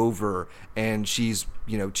leaning over, and she's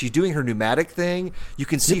doing her pneumatic thing. You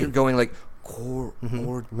can see her going like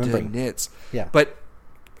coordinates. Yeah, but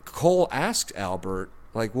Cole asked Albert,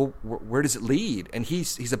 like, well, where does it lead? And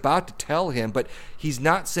he's about to tell him, but he's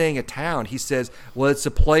not saying a town. He says, well, it's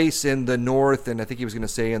a place in the north, and I think he was going to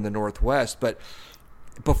say in the northwest. But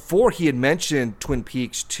before he had mentioned Twin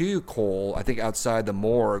Peaks to Cole, I think outside the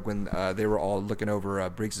morgue when they were all looking over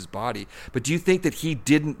Briggs's body. But do you think that he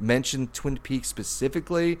didn't mention Twin Peaks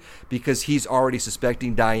specifically because he's already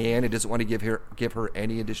suspecting Diane and doesn't want to give her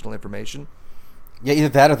any additional information? Yeah, either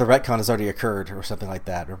that or the retcon has already occurred or something like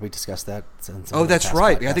that. Or we discussed that. Oh, that's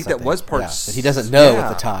right. I think that was part of it. That he doesn't know at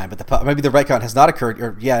the time. But maybe the retcon has not occurred.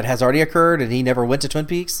 Or, it has already occurred and he never went to Twin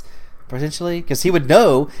Peaks, potentially. Because he would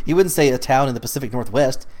know. He wouldn't say a town in the Pacific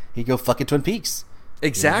Northwest. He'd go fucking Twin Peaks.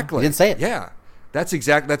 Exactly. He didn't say it. Yeah.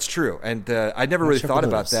 That's true. And I never really thought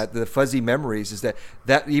about that. The fuzzy memories is that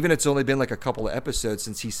even it's only been like a couple of episodes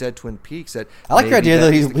since he said Twin Peaks. That I like your idea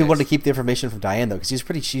though. He wanted to keep the information from Diane though, because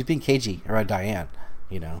she's being cagey around Diane.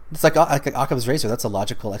 It's like Occam's razor. That's a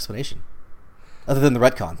logical explanation, other than the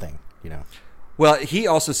retcon thing. Well, he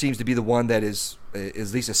also seems to be the one that is at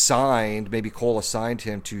least assigned. Maybe Cole assigned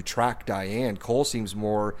him to track Diane. Cole seems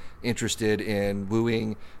more interested in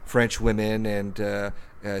wooing French women and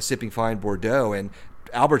sipping fine Bordeaux, and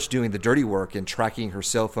Albert's doing the dirty work and tracking her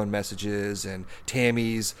cell phone messages, and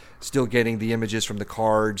Tammy's still getting the images from the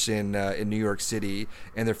cards in New York City,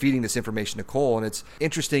 and they're feeding this information to Cole. And it's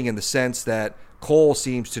interesting in the sense that Cole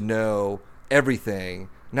seems to know everything,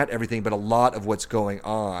 not everything, but a lot of what's going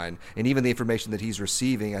on, and even the information that he's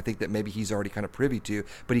receiving, I think that maybe he's already kind of privy to,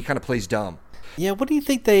 but he kind of plays dumb. Yeah, what do you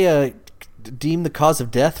think they deem the cause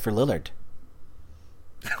of death for Lillard?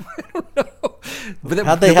 I don't know. But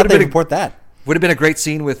how'd they report that? Would have been a great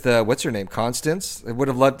scene with what's her name, Constance. I would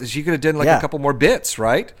have loved. She could have done a couple more bits,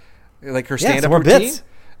 right? Like her stand-up routine. Bits.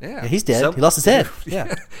 Yeah, he's dead. He lost his head.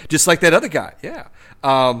 Yeah, just like that other guy. Yeah.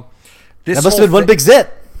 That must have been one big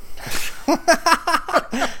zit.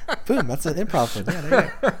 Boom! That's an improv thing. Yeah,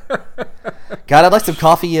 there you go. God, I'd like some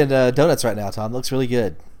coffee and donuts right now, Tom. It looks really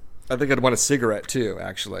good. I think I'd want a cigarette too,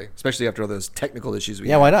 actually, especially after all those technical issues we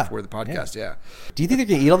had why not? before the podcast. Yeah. Do you think they're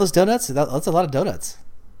gonna eat all those donuts? That's a lot of donuts.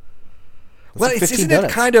 Well, isn't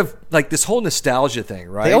it kind of like this whole nostalgia thing,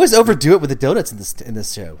 right? They always overdo it with the donuts in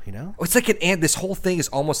this show, It's like this whole thing is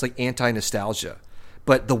almost like anti-nostalgia.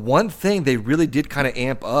 But the one thing they really did kind of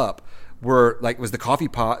amp up was the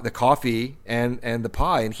coffee and the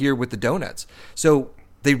pie, and here with the donuts. So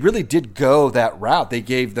they really did go that route. They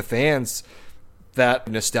gave the fans that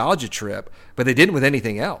nostalgia trip, but they didn't with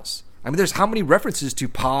anything else. I mean, there's how many references to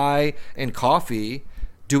pie and coffee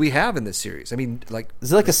do we have in this series? I mean, like,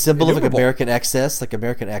 is it like a symbol of like innumerable. American excess,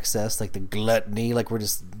 like the gluttony, like we're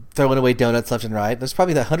just throwing away donuts left and right? There's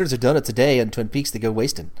probably hundreds of donuts a day in Twin Peaks that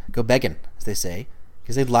go begging, as they say,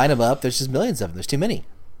 because they line them up. There's just millions of them. There's too many.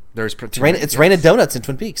 It's raining donuts in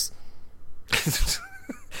Twin Peaks.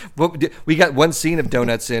 Well, we got one scene of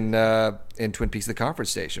donuts in Twin Peaks, the conference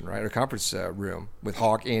station, right, or conference room with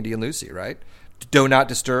Hawk, Andy, and Lucy, right? Do not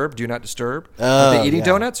disturb. Are they eating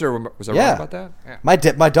donuts, or was I wrong about that? Yeah.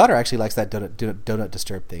 My daughter actually likes that donut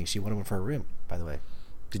disturb thing. She wanted one for her room, by the way.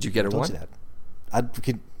 Did you get her one?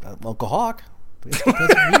 Uncle Hawk.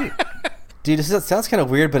 Dude, this sounds kind of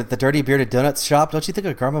weird, but at the Dirty Bearded Donuts shop, don't you think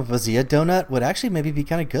a Garma Vazia donut would actually maybe be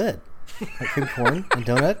kind of good? Like cream corn and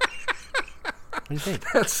donut? What do you think?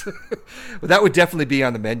 Well, that would definitely be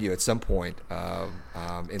on the menu at some point.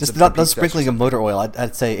 Just not sprinkling of motor oil.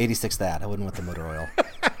 I'd say 86 that. I wouldn't want the motor oil.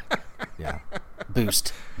 Yeah.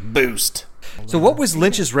 Boost. So what was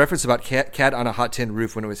Lynch's reference about Cat on a Hot Tin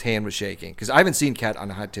Roof when his hand was shaking? Because I haven't seen Cat on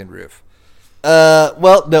a Hot Tin Roof.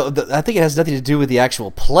 Well, no, I think it has nothing to do with the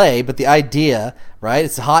actual play, but the idea, right?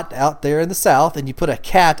 It's hot out there in the South, and you put a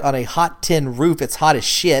cat on a hot tin roof. It's hot as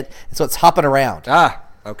shit, and so it's hopping around.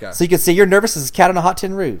 Okay. So you can say you're nervous as a cat on a hot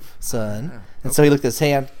tin roof, son. And so he looked at his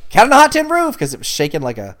hand, cat on a hot tin roof, because it was shaking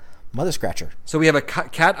like a mother scratcher. So we have a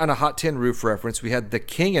cat on a hot tin roof reference. We had the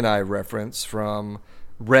King and I reference from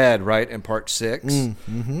Red, right, in part 6.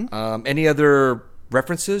 Mm-hmm. Any other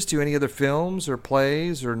references to any other films or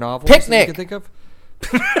plays or novels Picnic that you can think of?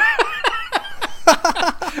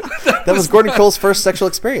 That was Gordon Cole's first sexual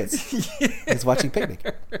experience. He's watching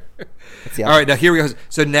Picnic. All right, now here we go.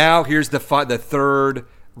 So now here's the third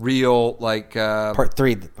real part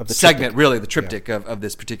 3 of the segment, triptych. really the triptych of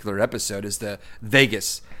this particular episode is the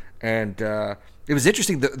Vegas, and it was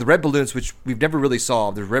interesting the red balloons, which we've never really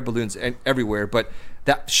solved. There's red balloons everywhere, but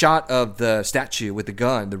that shot of the statue with the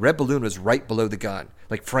gun, the red balloon was right below the gun,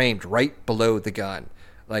 like framed right below the gun.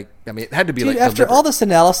 Like, I mean, it had to be. Dude, after all this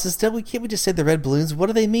analysis, can't we just say the red balloons? What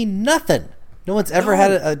do they mean? Nothing. No one's ever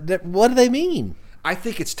had what do they mean? I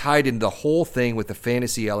think it's tied in the whole thing with the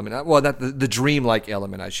fantasy element. Well, not the dreamlike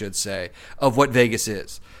element, I should say, of what Vegas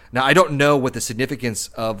is. Now, I don't know what the significance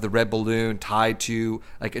of the red balloon tied to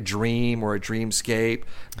like a dream or a dreamscape.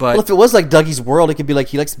 But if it was like Dougie's World, it could be like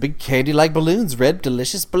he likes big candy-like balloons, red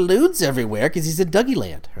delicious balloons everywhere because he's in Dougie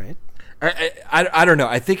Land, right? I don't know.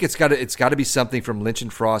 I think it's got to be something from Lynch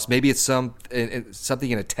and Frost. Maybe it's something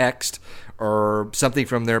in a text or something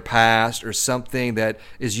from their past or something that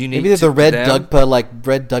is unique. Maybe they're to the red them. Dugpa, like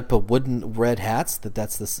red Dugpa wooden red hats.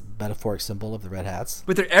 That's this metaphoric symbol of the red hats.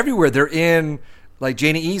 But they're everywhere. They're in like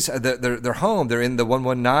Janie E's their home. They're in the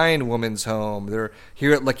 119 woman's home. They're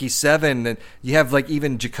here at Lucky 7, and you have like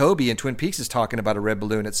even Jacoby in Twin Peaks is talking about a red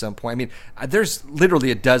balloon at some point. I mean, there's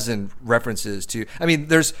literally a dozen references to. I mean,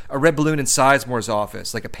 there's a red balloon in Sizemore's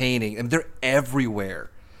office, like a painting, and they're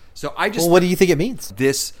everywhere. So I just. Well, what do you think it means?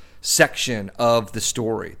 This section of the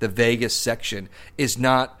story, the Vegas section, is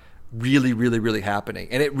not really happening,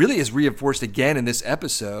 and it really is reinforced again in this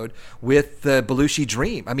episode with the Belushi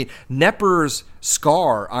dream. I mean, Knepper's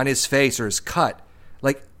scar on his face or his cut,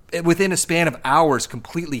 like within a span of hours,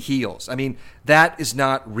 completely heals. I mean, that is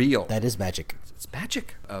not real. That is magic. It's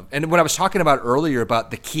magic. And what I was talking about earlier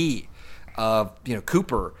about the key of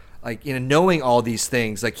Cooper, like knowing all these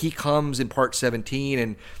things, like he comes in part 17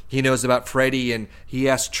 and he knows about Freddie and he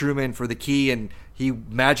asks Truman for the key and he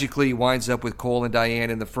magically winds up with Cole and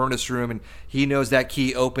Diane in the furnace room, and he knows that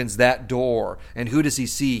key opens that door. And who does he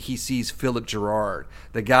see? He sees Philip Gerard,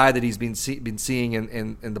 the guy that he's been seeing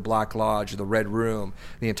in the Black Lodge or the Red Room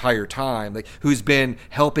the entire time, like who's been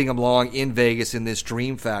helping him along in Vegas in this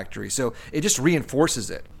dream factory. So it just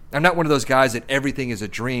reinforces it. I'm not one of those guys that everything is a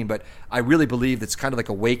dream, but I really believe it's kind of like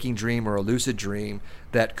a waking dream or a lucid dream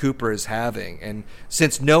that Cooper is having. And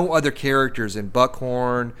since no other characters in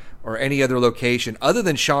Buckhorn or any other location other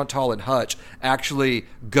than Chantal and Hutch actually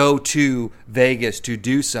go to Vegas to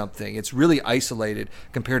do something, it's really isolated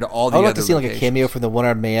compared to all the other locations. I'd like to see like a cameo from the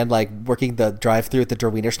one-armed man, like working the drive-thru at the Der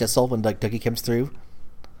Wiener Schnitzel when like Dougie comes through.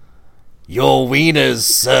 Your wieners,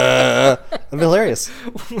 sir. That'd be hilarious.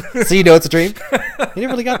 So you know it's a dream? You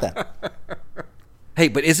never really got that. Hey,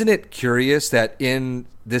 but isn't it curious that in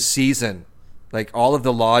this season, like all of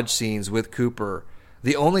the lodge scenes with Cooper,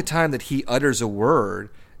 the only time that he utters a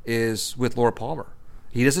word is with Laura Palmer.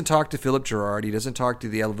 He doesn't talk to Philip Gerard. He doesn't talk to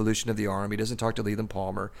the evolution of the arm. He doesn't talk to Leland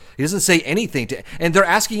Palmer. He doesn't say anything to, and they're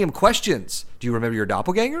asking him questions. Do you remember your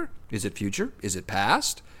doppelganger? Is it future? Is it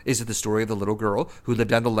past? Is it the story of the little girl who lived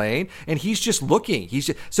down the lane? And he's just looking.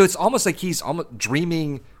 So it's almost like he's almost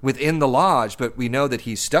dreaming within the lodge, but we know that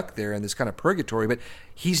he's stuck there in this kind of purgatory. But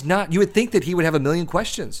he's not. You would think that he would have a million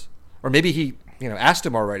questions, or maybe he, asked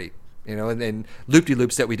him already. And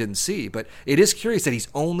loop-de-loops that we didn't see. But it is curious that he's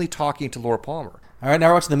only talking to Laura Palmer. All right, now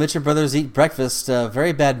we're watching the Mitchell brothers eat breakfast.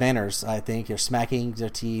 Very bad manners, I think. They're smacking their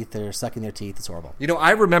teeth. They're sucking their teeth. It's horrible.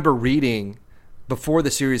 I remember reading, before the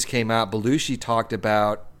series came out, Belushi talked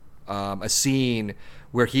about a scene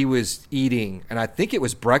where he was eating, and I think it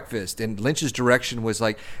was breakfast, and Lynch's direction was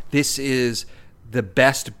like, this is the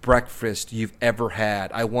best breakfast you've ever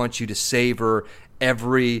had. I want you to savor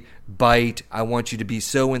every bite. I want you to be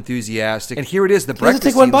so enthusiastic. And here it is, the breakfast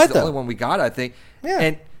take one scene bite, is the though. only one we got, I think. Yeah.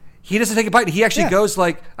 And he doesn't take a bite. He actually goes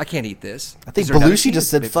like, I can't eat this. I think Belushi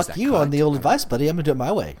just said, fuck you on the old advice, buddy. I'm going to do it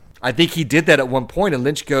my way. I think he did that at one point, and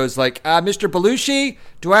Lynch goes like, Mr. Belushi,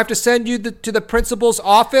 do I have to send you to the principal's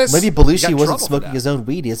office? Maybe Belushi wasn't smoking his own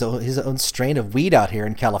weed. He has his own strain of weed out here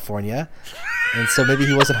in California, and so maybe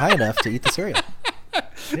he wasn't high enough to eat the cereal.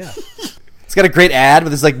 Yeah. It's got a great ad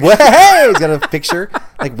with this like, hey! He's got a picture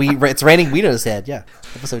like it's raining weed on his head. Yeah.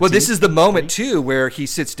 Well, this is the moment too where he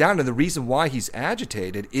sits down, and the reason why he's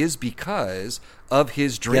agitated is because of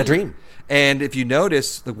his dream. Yeah, dream. And if you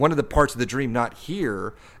notice, one of the parts of the dream not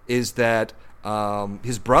here is that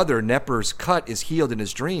his brother Nepper's cut is healed in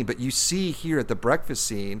his dream, but you see here at the breakfast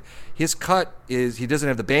scene, his cut is, he doesn't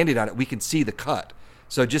have the Band-Aid on it. We can see the cut.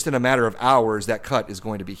 So just in a matter of hours, that cut is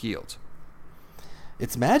going to be healed.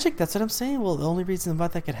 It's magic. That's what I'm saying. Well, the only reason why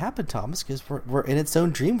that could happen, Thomas, because we're in its own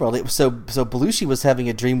dream world. So Belushi was having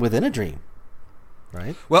a dream within a dream,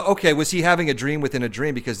 right? Well, okay. Was he having a dream within a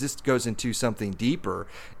dream? Because this goes into something deeper.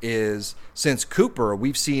 Is since Cooper,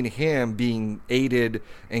 we've seen him being aided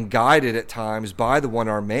and guided at times by the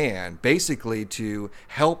one-armed man, basically to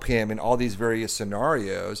help him in all these various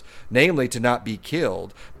scenarios, namely to not be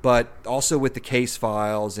killed, but also with the case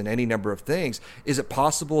files and any number of things. Is it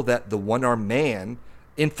possible that the one-armed man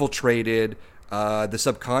infiltrated the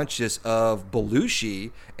subconscious of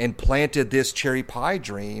Belushi and planted this cherry pie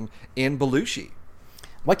dream in Belushi?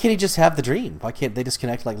 Why can't he just have the dream? Why can't they just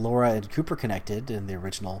connect like Laura and Cooper connected in the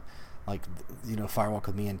original, like, Firewalk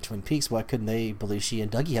with Me and Twin Peaks? Why couldn't they, Belushi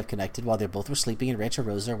and Dougie, have connected while they both were sleeping in Rancho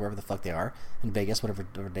Rosa or wherever the fuck they are, in Vegas, whatever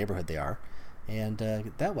neighborhood they are, and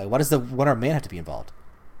that way? Why does the one-armed man have to be involved?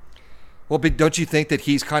 Well, but don't you think that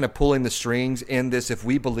he's kind of pulling the strings in this, if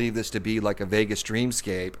we believe this to be like a Vegas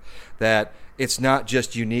dreamscape, that it's not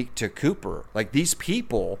just unique to Cooper? Like, these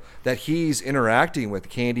people that he's interacting with,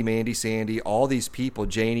 Candy, Mandy, Sandy, all these people,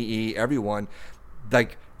 Janie E., everyone,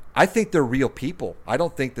 like, I think they're real people. I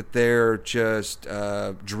don't think that they're just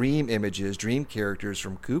dream images, dream characters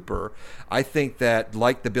from Cooper. I think that,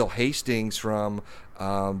 like the Bill Hastings from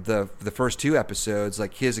the first two episodes,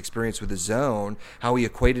 like his experience with the Zone, how he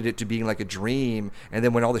equated it to being like a dream, and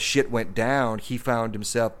then when all the shit went down, he found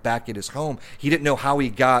himself back at his home. He didn't know how he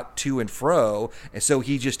got to and fro, and so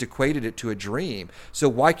he just equated it to a dream. So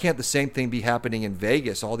why can't the same thing be happening in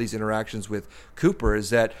Vegas? All these interactions with Cooper is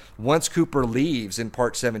that once Cooper leaves in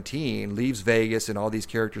part 17, leaves Vegas and all these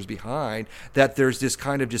characters behind, that there's this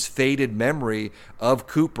kind of just faded memory of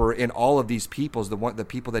Cooper in all of these people, the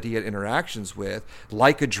people that he had interactions with,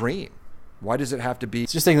 like a dream. Why does it have to be?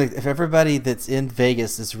 It's just saying, like, if everybody that's in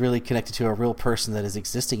Vegas is really connected to a real person that is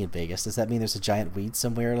existing in Vegas, does that mean there's a giant weed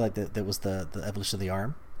somewhere, like that was the evolution of the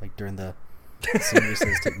arm, like during the scene where he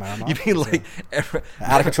says, take my arm off? You mean like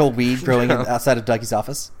out of control weed growing outside of Dougie's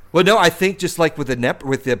office? Well, no, I think just like with the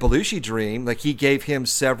Belushi dream, like he gave him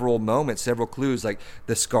several moments, several clues, like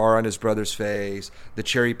the scar on his brother's face, the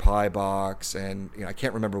cherry pie box, and I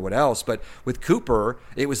can't remember what else. But with Cooper,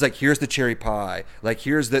 it was like, here's the cherry pie, like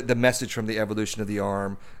here's the message from the evolution of the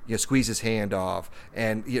arm, squeeze his hand off,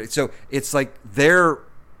 and so it's like they're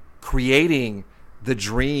creating the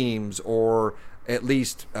dreams, or at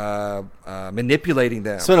least manipulating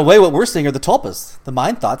them. So in a way, what we're seeing are the tulpas, the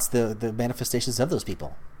mind thoughts, the manifestations of those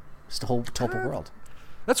people. Just a whole tulpa world.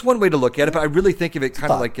 That's one way to look at it, but I really think of it kind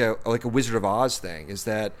of like a Wizard of Oz thing. Is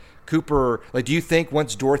that Cooper? Like, do you think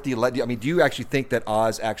once Dorothy led? I mean, do you actually think that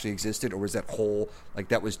Oz actually existed, or was that whole like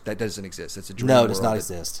that doesn't exist? It's a dream. No, it does not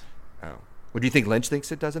exist. Oh, well, do you think Lynch thinks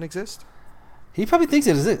it doesn't exist? He probably thinks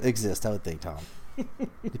it exists. I would think, Tom.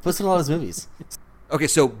 He puts it in a lot of his movies. Okay,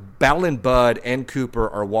 so Battling Bud and Cooper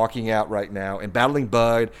are walking out right now, and Battling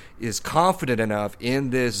Bud is confident enough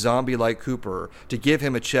in this zombie-like Cooper to give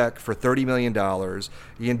him a check for $30 million.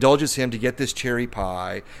 He indulges him to get this cherry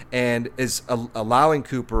pie and is allowing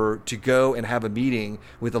Cooper to go and have a meeting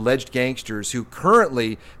with alleged gangsters who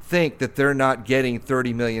currently think that they're not getting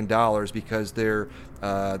 $30 million because their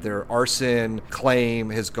arson claim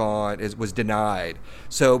was denied.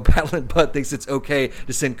 So Battling Bud thinks it's okay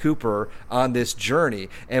to send Cooper on this journey.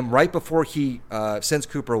 And right before he sends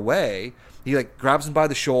Cooper away, he like grabs him by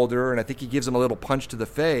the shoulder, and I think he gives him a little punch to the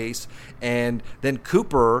face. And then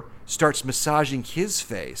Cooper starts massaging his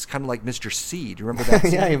face, kind of like Mr. C. Do you remember that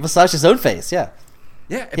scene? Yeah, he massaged his own face, yeah.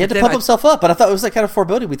 Yeah, he had to pump himself up, but I thought it was like kind of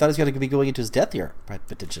foreboding. We thought he was going to be going into his death here,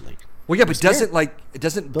 potentially. Well, yeah, but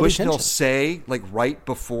doesn't Bushnell say like right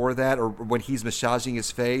before that, or when he's massaging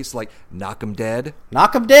his face, like knock him dead?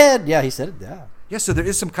 Knock him dead. Yeah, he said it. Yeah. Yeah, so there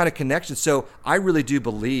is some kind of connection. So I really do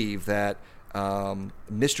believe that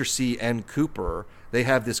Mr. C and Cooper, they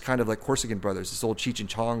have this kind of like Corsican Brothers, this old Cheech and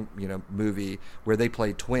Chong, movie where they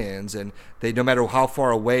play twins, and they, no matter how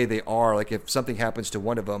far away they are, like if something happens to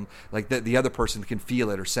one of them, like the other person can feel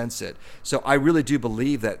it or sense it. So I really do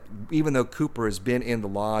believe that even though Cooper has been in the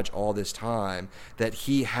lodge all this time, that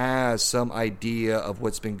he has some idea of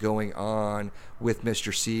what's been going on with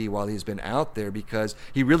Mr. C while he's been out there, because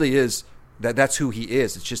he really is. That's who he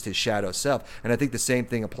is. It's just his shadow self. And I think the same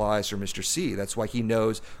thing applies for Mr. C. That's why he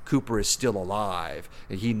knows Cooper is still alive.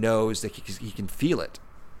 And he knows that he can feel it.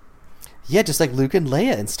 Yeah, just like Luke and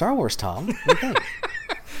Leia in Star Wars, Tom. What do you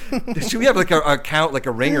think? Should we have like a count, like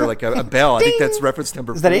a ringer, like a bell? I think that's reference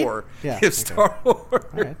number 4. Yeah. Of Star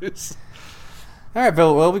Wars. All right,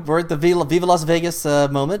 well, we're at the Viva Las Vegas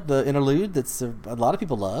moment, the interlude that's a lot of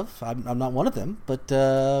people love. I'm not one of them. But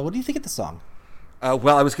what do you think of the song?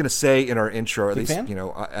 Well, I was going to say in our intro, at least,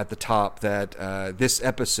 at the top, that this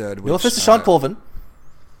episode... No offense to Sean Colvin.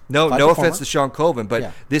 No offense to Sean Colvin,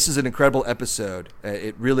 but this is an incredible episode.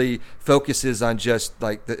 It really focuses on just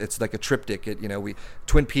like it's like a triptych. We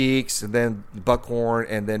Twin Peaks, and then Buckhorn,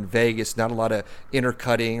 and then Vegas. Not a lot of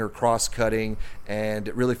intercutting or cross-cutting, and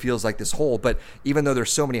it really feels like this whole. But even though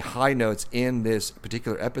there's so many high notes in this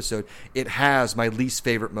particular episode, it has my least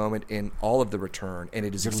favorite moment in all of The Return, and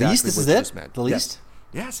it is exactly what you just meant. The least?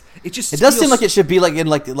 Yes. It does seem like it should be like in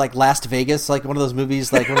like Last Vegas, like one of those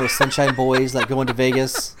movies, like one of those Sunshine Boys, like going to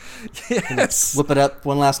Vegas. Yes. Whip it up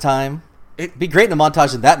one last time. It'd be great in a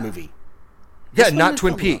montage in that movie. Yeah, not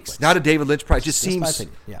Twin Peaks, not a David Lynch project. It just seems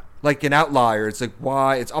like an outlier. It's like,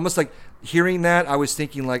 why? It's almost like hearing that, I was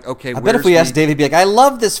thinking like, okay, I bet if we asked David, he'd be like, I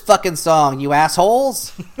love this fucking song, you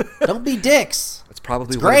assholes. Don't be dicks. That's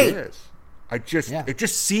probably it's what great. It is. It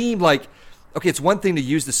just seemed like, okay, it's one thing to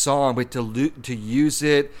use the song, but to use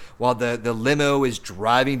it while the limo is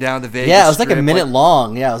driving down the Vegas Strip. Yeah, it was like Strip, a minute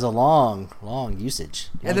long. Yeah, it was a long usage.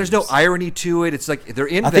 And there's no irony to it. It's like they're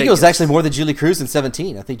in Vegas. I think it was actually more than Julie Cruz in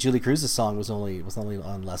 17. I think Julie Cruz's song was only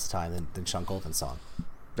on less time than Sean Colvin's song.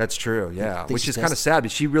 That's true, yeah. Which is kind of sad,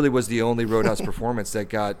 but she really was the only Roadhouse performance that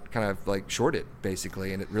got kind of like shorted,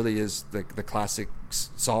 basically, and it really is the classic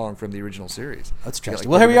song from the original series. That's tragic.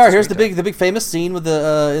 Well, here we are. Here's the big famous scene with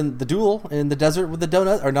in the duel in the desert with the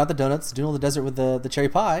donut, or not the donuts, the duel in the desert with the cherry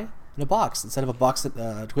pie in a box instead of a box that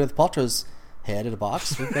Gwyneth Paltrow's head in a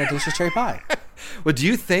box. We've got a delicious cherry pie. Well, do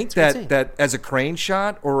you think that as a crane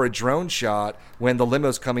shot or a drone shot when the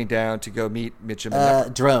limo's coming down to go meet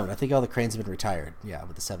Mitchum? Drone. I think all the cranes have been retired. Yeah,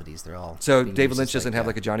 with the 70s, they're all. So David Lynch doesn't have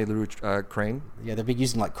like a Johnny LaRue crane? Yeah, they're being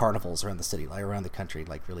used in like carnivals around the city, like around the country,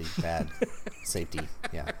 like really bad safety.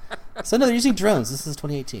 Yeah. So no, they're using drones. This is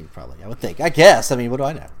 2018, probably. I would think. I guess. I mean, what do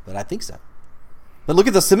I know? But I think so. But look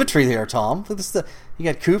at the symmetry there, Tom. Look at this. You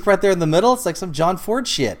got Coop right there in the middle. It's like some John Ford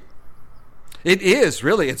shit. It is,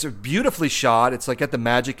 really. It's beautifully shot. It's like at the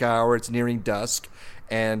magic hour. It's nearing dusk.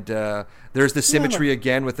 And there's the symmetry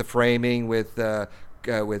again with the framing with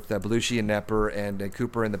Belushi and Nepper and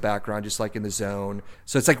Cooper in the background, just like in The Zone.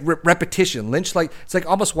 So it's like repetition. Lynch, it's like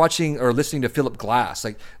almost watching or listening to Philip Glass,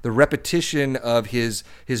 like the repetition of his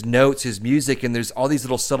notes, his music, and there's all these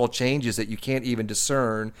little subtle changes that you can't even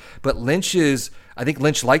discern. But I think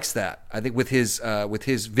Lynch likes that. I think with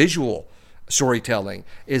his visual storytelling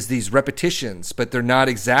is these repetitions, but they're not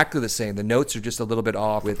exactly the same. The notes are just a little bit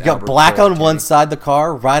off. With you got black on one side of the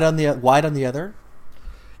car, white on the other.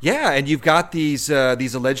 Yeah, and you've got these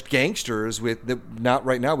alleged gangsters not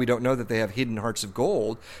right now. We don't know that they have hidden hearts of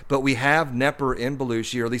gold, but we have Nepper and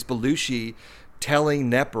Belushi, or at least Belushi,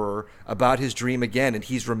 telling Nepper about his dream again, and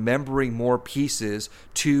he's remembering more pieces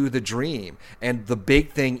to the dream. And the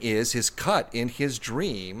big thing is his cut in his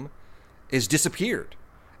dream is disappeared.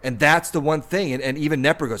 And that's the one thing. And even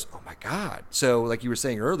Nepper goes, oh, my God. So like you were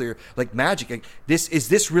saying earlier, like magic, like,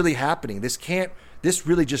 this really happening? This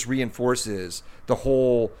really just reinforces the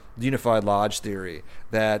whole unified lodge theory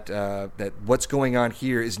that what's going on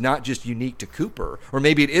here is not just unique to Cooper, or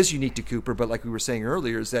maybe it is unique to Cooper, but like we were saying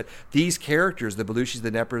earlier, is that these characters, the Belushis,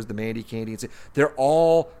 the Neppers, the Mandy, Candy, they're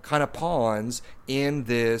all kind of pawns in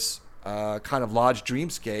this kind of lodge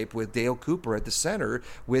dreamscape with Dale Cooper at the center,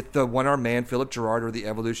 with the one-armed man, Philip Gerard, or the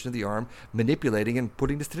evolution of the arm, manipulating and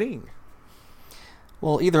putting the string.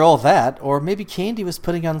 Well, either all that, or maybe Candy was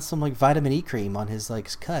putting on some like vitamin E cream on his like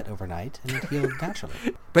cut overnight, and it healed naturally.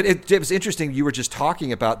 But it was interesting. You were just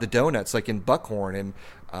talking about the donuts, like in Buckhorn, and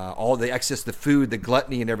all the excess, the food, the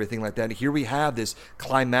gluttony, and everything like that. And here we have this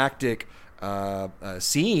climactic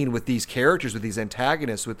scene with these characters, with these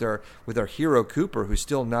antagonists, with our hero Cooper, who's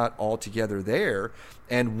still not altogether there.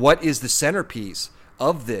 And what is the centerpiece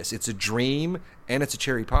of this? It's a dream, and it's a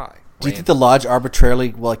cherry pie. Do you think the lodge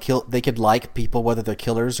arbitrarily they could like people whether they're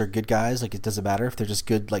killers or good guys? Like, it doesn't matter if they're just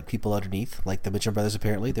good like people underneath, like the Mitchum brothers.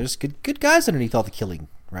 Apparently, there's good guys underneath all the killing,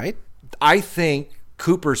 right? I think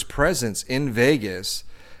Cooper's presence in Vegas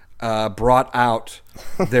brought out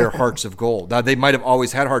their hearts of gold. Now, they might have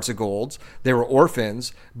always had hearts of gold. They were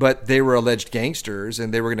orphans, but they were alleged gangsters,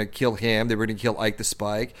 and they were going to kill him. They were going to kill Ike the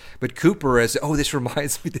Spike. But Cooper, this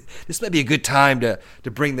reminds me, this might be a good time to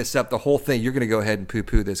bring this up. The whole thing, you're going to go ahead and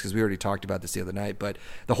poo-poo this because we already talked about this the other night, but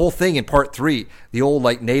the whole thing in part 3, the old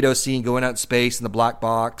like NATO scene going out in space in the black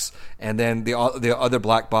box, and then the other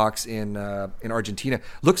black box in Argentina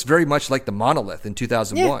looks very much like the monolith in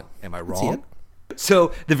 2001. Yeah. Am I wrong?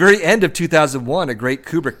 So the very end of 2001, a great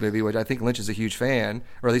Kubrick movie, which I think Lynch is a huge fan,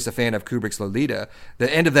 or at least a fan of Kubrick's Lolita,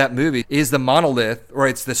 the end of that movie is the monolith, or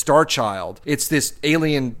it's the Star Child. It's this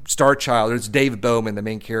alien Star Child, or it's Dave Bowman, the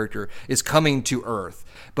main character, is coming to Earth.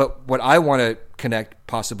 But what I want to connect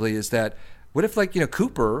possibly is that what if, like,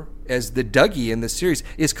 Cooper, as the Dougie in this series,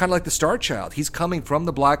 is kind of like the Star Child? He's coming from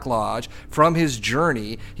the Black Lodge, from his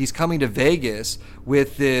journey. He's coming to Vegas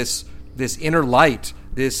with this inner light,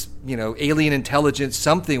 this, alien intelligence,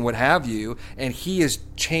 something, what have you, and he is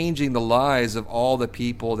changing the lives of all the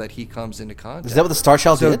people that he comes into contact with. Is that what the Star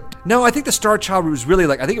Child did? No, I think the Star Child was really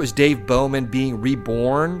I think it was Dave Bowman being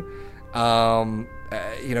reborn,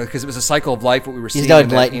 because it was a cycle of life, what we were seeing in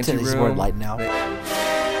that anteroom. He's more enlightened now.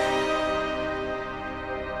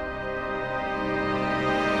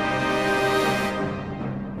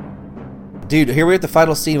 Dude, here we're at the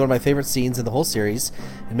final scene, one of my favorite scenes in the whole series.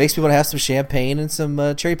 It makes me want to have some champagne and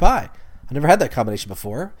some cherry pie. I never had that combination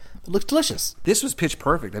before. It looks delicious. This was pitch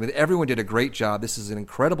perfect. I mean, everyone did a great job. This is an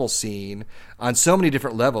incredible scene on so many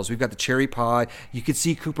different levels. We've got the cherry pie. You could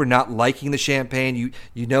see Cooper not liking the champagne.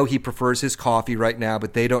 You know he prefers his coffee right now,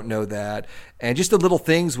 but they don't know that. And just the little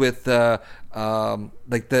things with like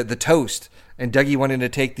the toast. And Dougie wanted to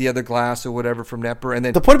take the other glass or whatever from Nepper. And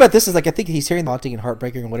then the point about this is, I think he's hearing Haunting and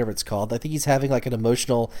Heartbreaking or whatever it's called. I think he's having like an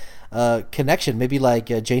emotional connection. Maybe like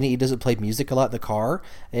Janie E doesn't play music a lot in the car,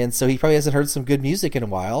 and so he probably hasn't heard some good music in a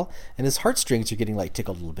while, and his heartstrings are getting like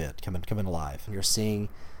tickled a little bit, coming alive. And you're seeing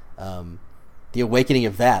the awakening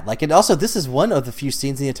of that. Like, and also this is one of the few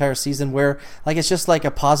scenes in the entire season where like it's just like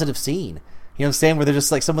a positive scene. You know what I'm saying? Where they're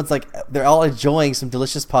just like, someone's like, they're all enjoying some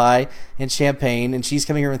delicious pie and champagne, and she's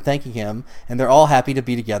coming here and thanking him, and they're all happy to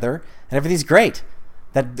be together, and everything's great.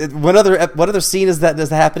 What other scene is that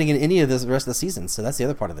happening in any of the rest of the season? So that's the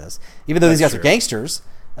other part of this. Even though these guys are gangsters,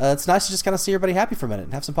 it's nice to just kind of see everybody happy for a minute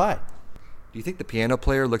and have some pie. Do you think the piano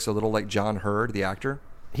player looks a little like John Hurd, the actor?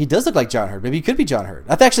 He does look like John Hurd. Maybe he could be John Hurd.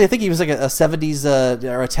 I think he was like a 70s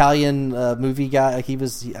or Italian movie guy. Like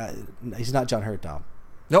he's not John Hurd, Dom.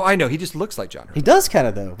 No, I know. He just looks like John Hurd. He does kind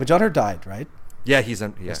of, though. But John Hurd died, right? Yeah, he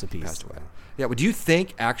passed away. Yeah, but do you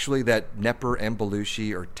think, actually, that Nepper and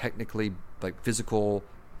Belushi are technically, like, physical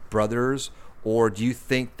brothers? Or do you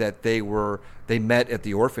think that they met at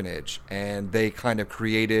the orphanage and they kind of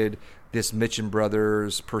created this Mitchum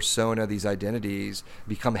Brothers persona, these identities,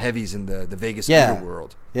 become heavies in the Vegas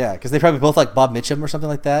underworld? Yeah, because they probably both like Bob Mitchum or something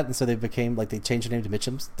like that, and so they became, like, they changed their name to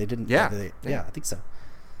Mitchums. They didn't... Yeah. I think so.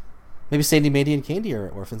 Maybe Sandy, Mandy, and Candy are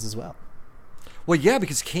orphans as well. Well, yeah,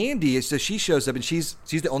 because Candy, so she shows up, and she's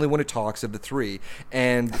the only one who talks of the three.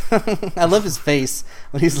 And I love his face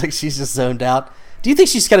when he's like, she's just zoned out. Do you think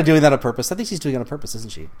she's kind of doing that on purpose? I think she's doing it on purpose,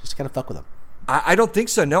 isn't she? Just to kind of fuck with him. I don't think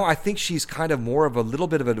so. No, I think she's kind of more of a little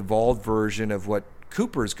bit of an evolved version of what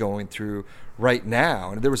Cooper's going through right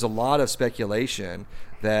now. And there was a lot of speculation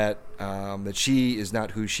that she is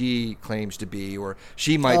not who she claims to be, or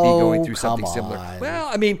she might be going through something similar. Well,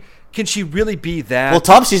 I mean, can she really be that? Well,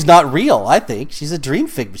 Tom, she's not real, I think. She's a dream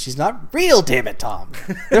figment. She's not real, damn it, Tom.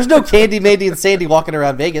 There's no Candy, Mandy, and Sandy walking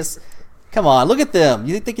around Vegas. Come on, look at them.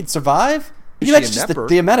 You think they can survive? You imagine just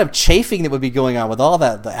the amount of chafing that would be going on with all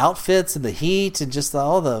that, the outfits and the heat and just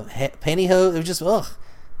all the pantyhose. It was just, ugh.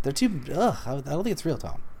 They're too, ugh. I don't think it's real,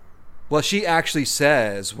 Tom. Well, she actually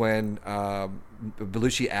says when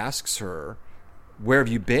Belushi asks her, where have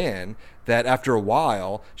you been? That after a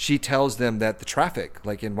while, she tells them that the traffic,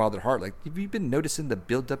 like in Wild at Heart, like, have you been noticing the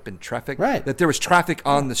buildup in traffic? Right. That there was traffic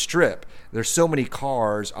on the strip. There's so many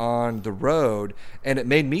cars on the road, and it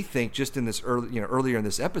made me think just in this earlier in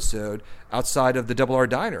this episode, outside of the Double R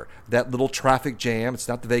Diner, that little traffic jam. It's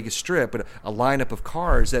not the Vegas Strip, but a lineup of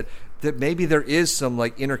cars that maybe there is some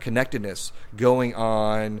like interconnectedness going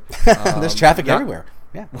on. There's traffic everywhere.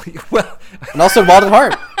 Yeah. Well, and also Wild at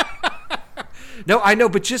Heart. No, I know,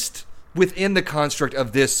 but just within the construct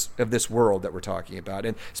of this world that we're talking about,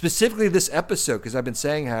 and specifically this episode, because I've been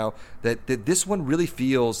saying how that this one really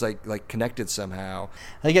feels like connected somehow.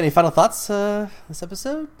 You got any final thoughts this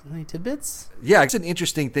episode? Any tidbits? Yeah, it's an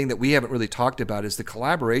interesting thing that we haven't really talked about is the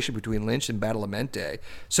collaboration between Lynch and Badalamenti.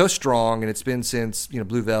 So strong, and it's been since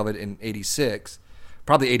Blue Velvet in '86,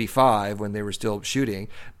 probably '85 when they were still shooting,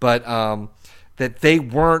 but that they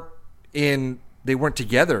weren't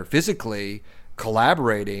together physically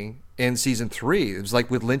collaborating in season 3. It was like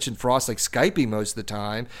with Lynch and Frost, like Skyping most of the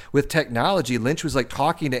time. With technology, Lynch was like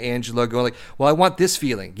talking to Angelo, going like, well, I want this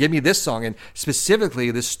feeling. Give me this song. And specifically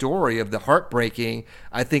this story of the heartbreaking,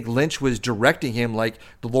 I think Lynch was directing him like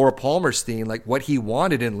the Laura Palmer's theme, like what he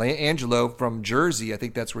wanted. And Angelo from Jersey, I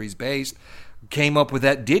think that's where he's based, came up with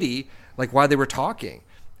that ditty, like while they were talking.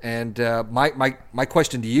 And my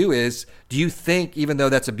question to you is, do you think, even though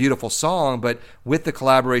that's a beautiful song, but with the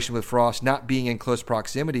collaboration with Frost not being in close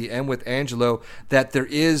proximity and with Angelo, that there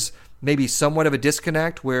is maybe somewhat of a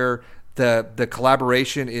disconnect where the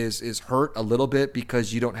collaboration is hurt a little bit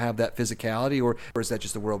because you don't have that physicality, or is that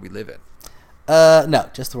just the world we live in? No,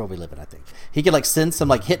 just the world we live in, I think. He could send some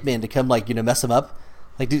hitman to come mess him up.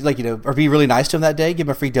 Or be really nice to him that day, give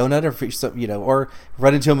him a free donut or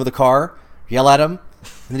run into him with a car, yell at him.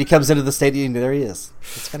 And then he comes into the stadium, and there he is.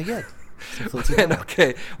 It's kind of good. And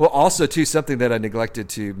okay. Well, also, too, something that I neglected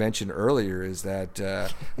to mention earlier is that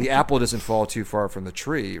the apple doesn't fall too far from the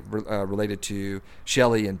tree related to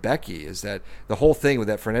Shelley and Becky, is that the whole thing with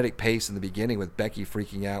that frenetic pace in the beginning with Becky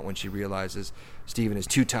freaking out when she realizes Steven is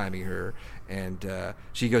two-timing her, and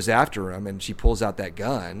she goes after him, and she pulls out that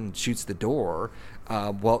gun and shoots the door.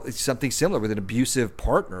 Well, it's something similar with an abusive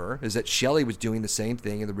partner, is that Shelley was doing the same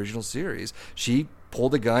thing in the original series. She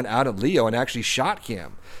pulled a gun out of Leo and actually shot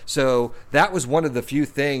him. So that was one of the few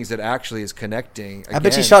things that actually is connecting. Again. I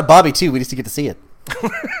bet she shot Bobby, too. We just get to see it.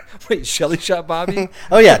 Wait, Shelley shot Bobby?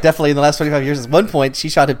 Oh, yeah, definitely. In the last 25 years, at one point, she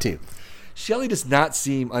shot him, too. Shelley does not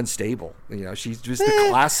seem unstable. She's just the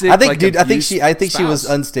classic. I think she was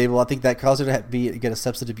unstable. I think that caused her to get a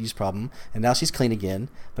substance abuse problem, and now she's clean again.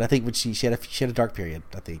 But I think when she had a dark period.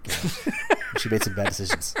 I think she made some bad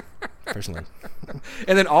decisions, personally.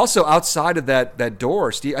 And then also outside of that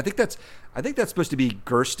door, Steve, I think that's supposed to be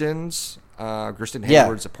Kirsten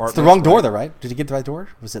Hayward's apartment. It's the wrong door, though, right? Did you get the right door?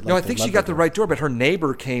 Was it? No, I think she got the right door, but her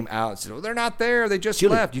neighbor came out and said, "Oh, they're not there. They just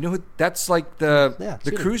left." You know who? That's like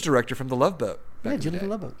the cruise director from the Love Boat. Yeah, Julie from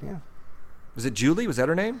Love Boat. Yeah. Was it Julie? Was that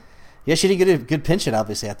her name? Yeah, she didn't get a good pension.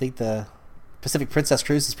 Obviously, I think the Pacific Princess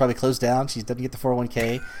Cruise is probably closed down. She doesn't get the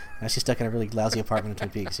 401k. Now she's stuck in a really lousy apartment in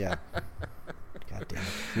Twin Peaks. Yeah. God damn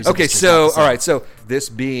it. Okay, so all right, so this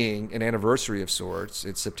being an anniversary of sorts,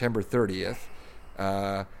 it's September 30th.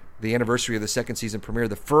 The anniversary of the second season premiere,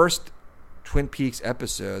 the first Twin Peaks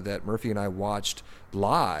episode that Murphy and I watched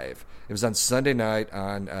live. It was on Sunday night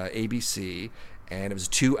on ABC, and it was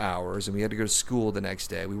 2 hours, and we had to go to school the next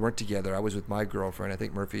day. We weren't together. I was with my girlfriend. I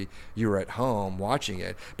think, Murphy, you were at home watching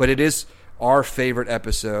it. But it is our favorite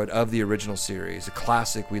episode of the original series. A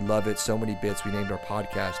classic. We love it. So many bits. We named our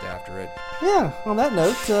podcast after it. Yeah, on that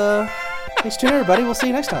note, thanks for tuning in, everybody. We'll see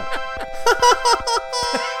you next time.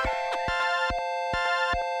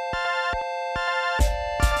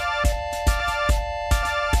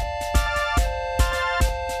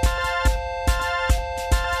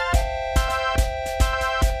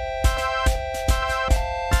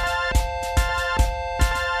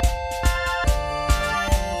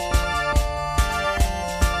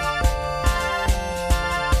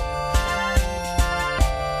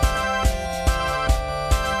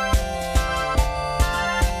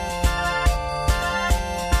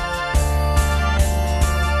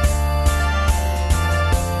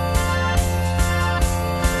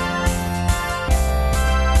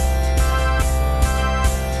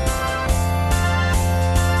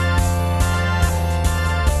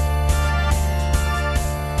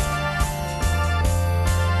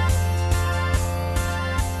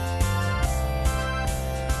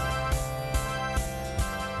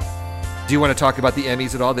 Do you want to talk about the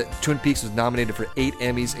Emmys at all? That Twin Peaks was nominated for 8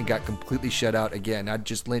 Emmys and got completely shut out again. Not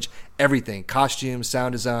just Lynch, everything. Costumes,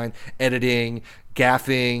 sound design, editing,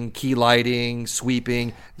 gaffing, key lighting,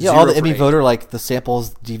 sweeping. Yeah, all the Emmy voter, like the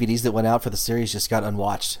samples, DVDs that went out for the series just got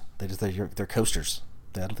unwatched. They're coasters.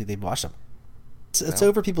 I don't think they've watched them. It's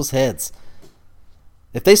over people's heads.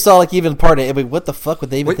 If they saw like even part 8, I mean, what the fuck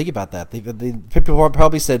would they even think about that? People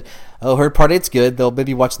probably said, "Oh, heard part 8's good. They'll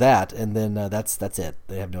maybe watch that," and then that's it.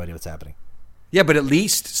 They have no idea what's happening. Yeah, but at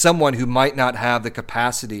least someone who might not have the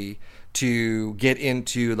capacity to get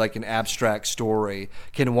into like an abstract story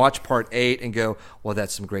can watch part 8 and go, well,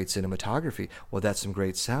 that's some great cinematography. Well, that's some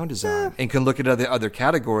great sound design. And can look at other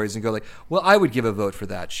categories and go like, well, I would give a vote for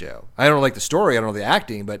that show. I don't like the story. I don't know the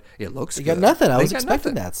acting, but it looks good. You got nothing. I was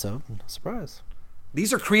expecting that, so surprise.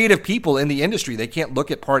 These are creative people in the industry. They can't look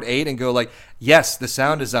at part 8 and go like, yes, the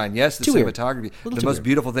sound design. Yes, the cinematography. The most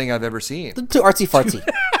beautiful thing I've ever seen. Too artsy-fartsy.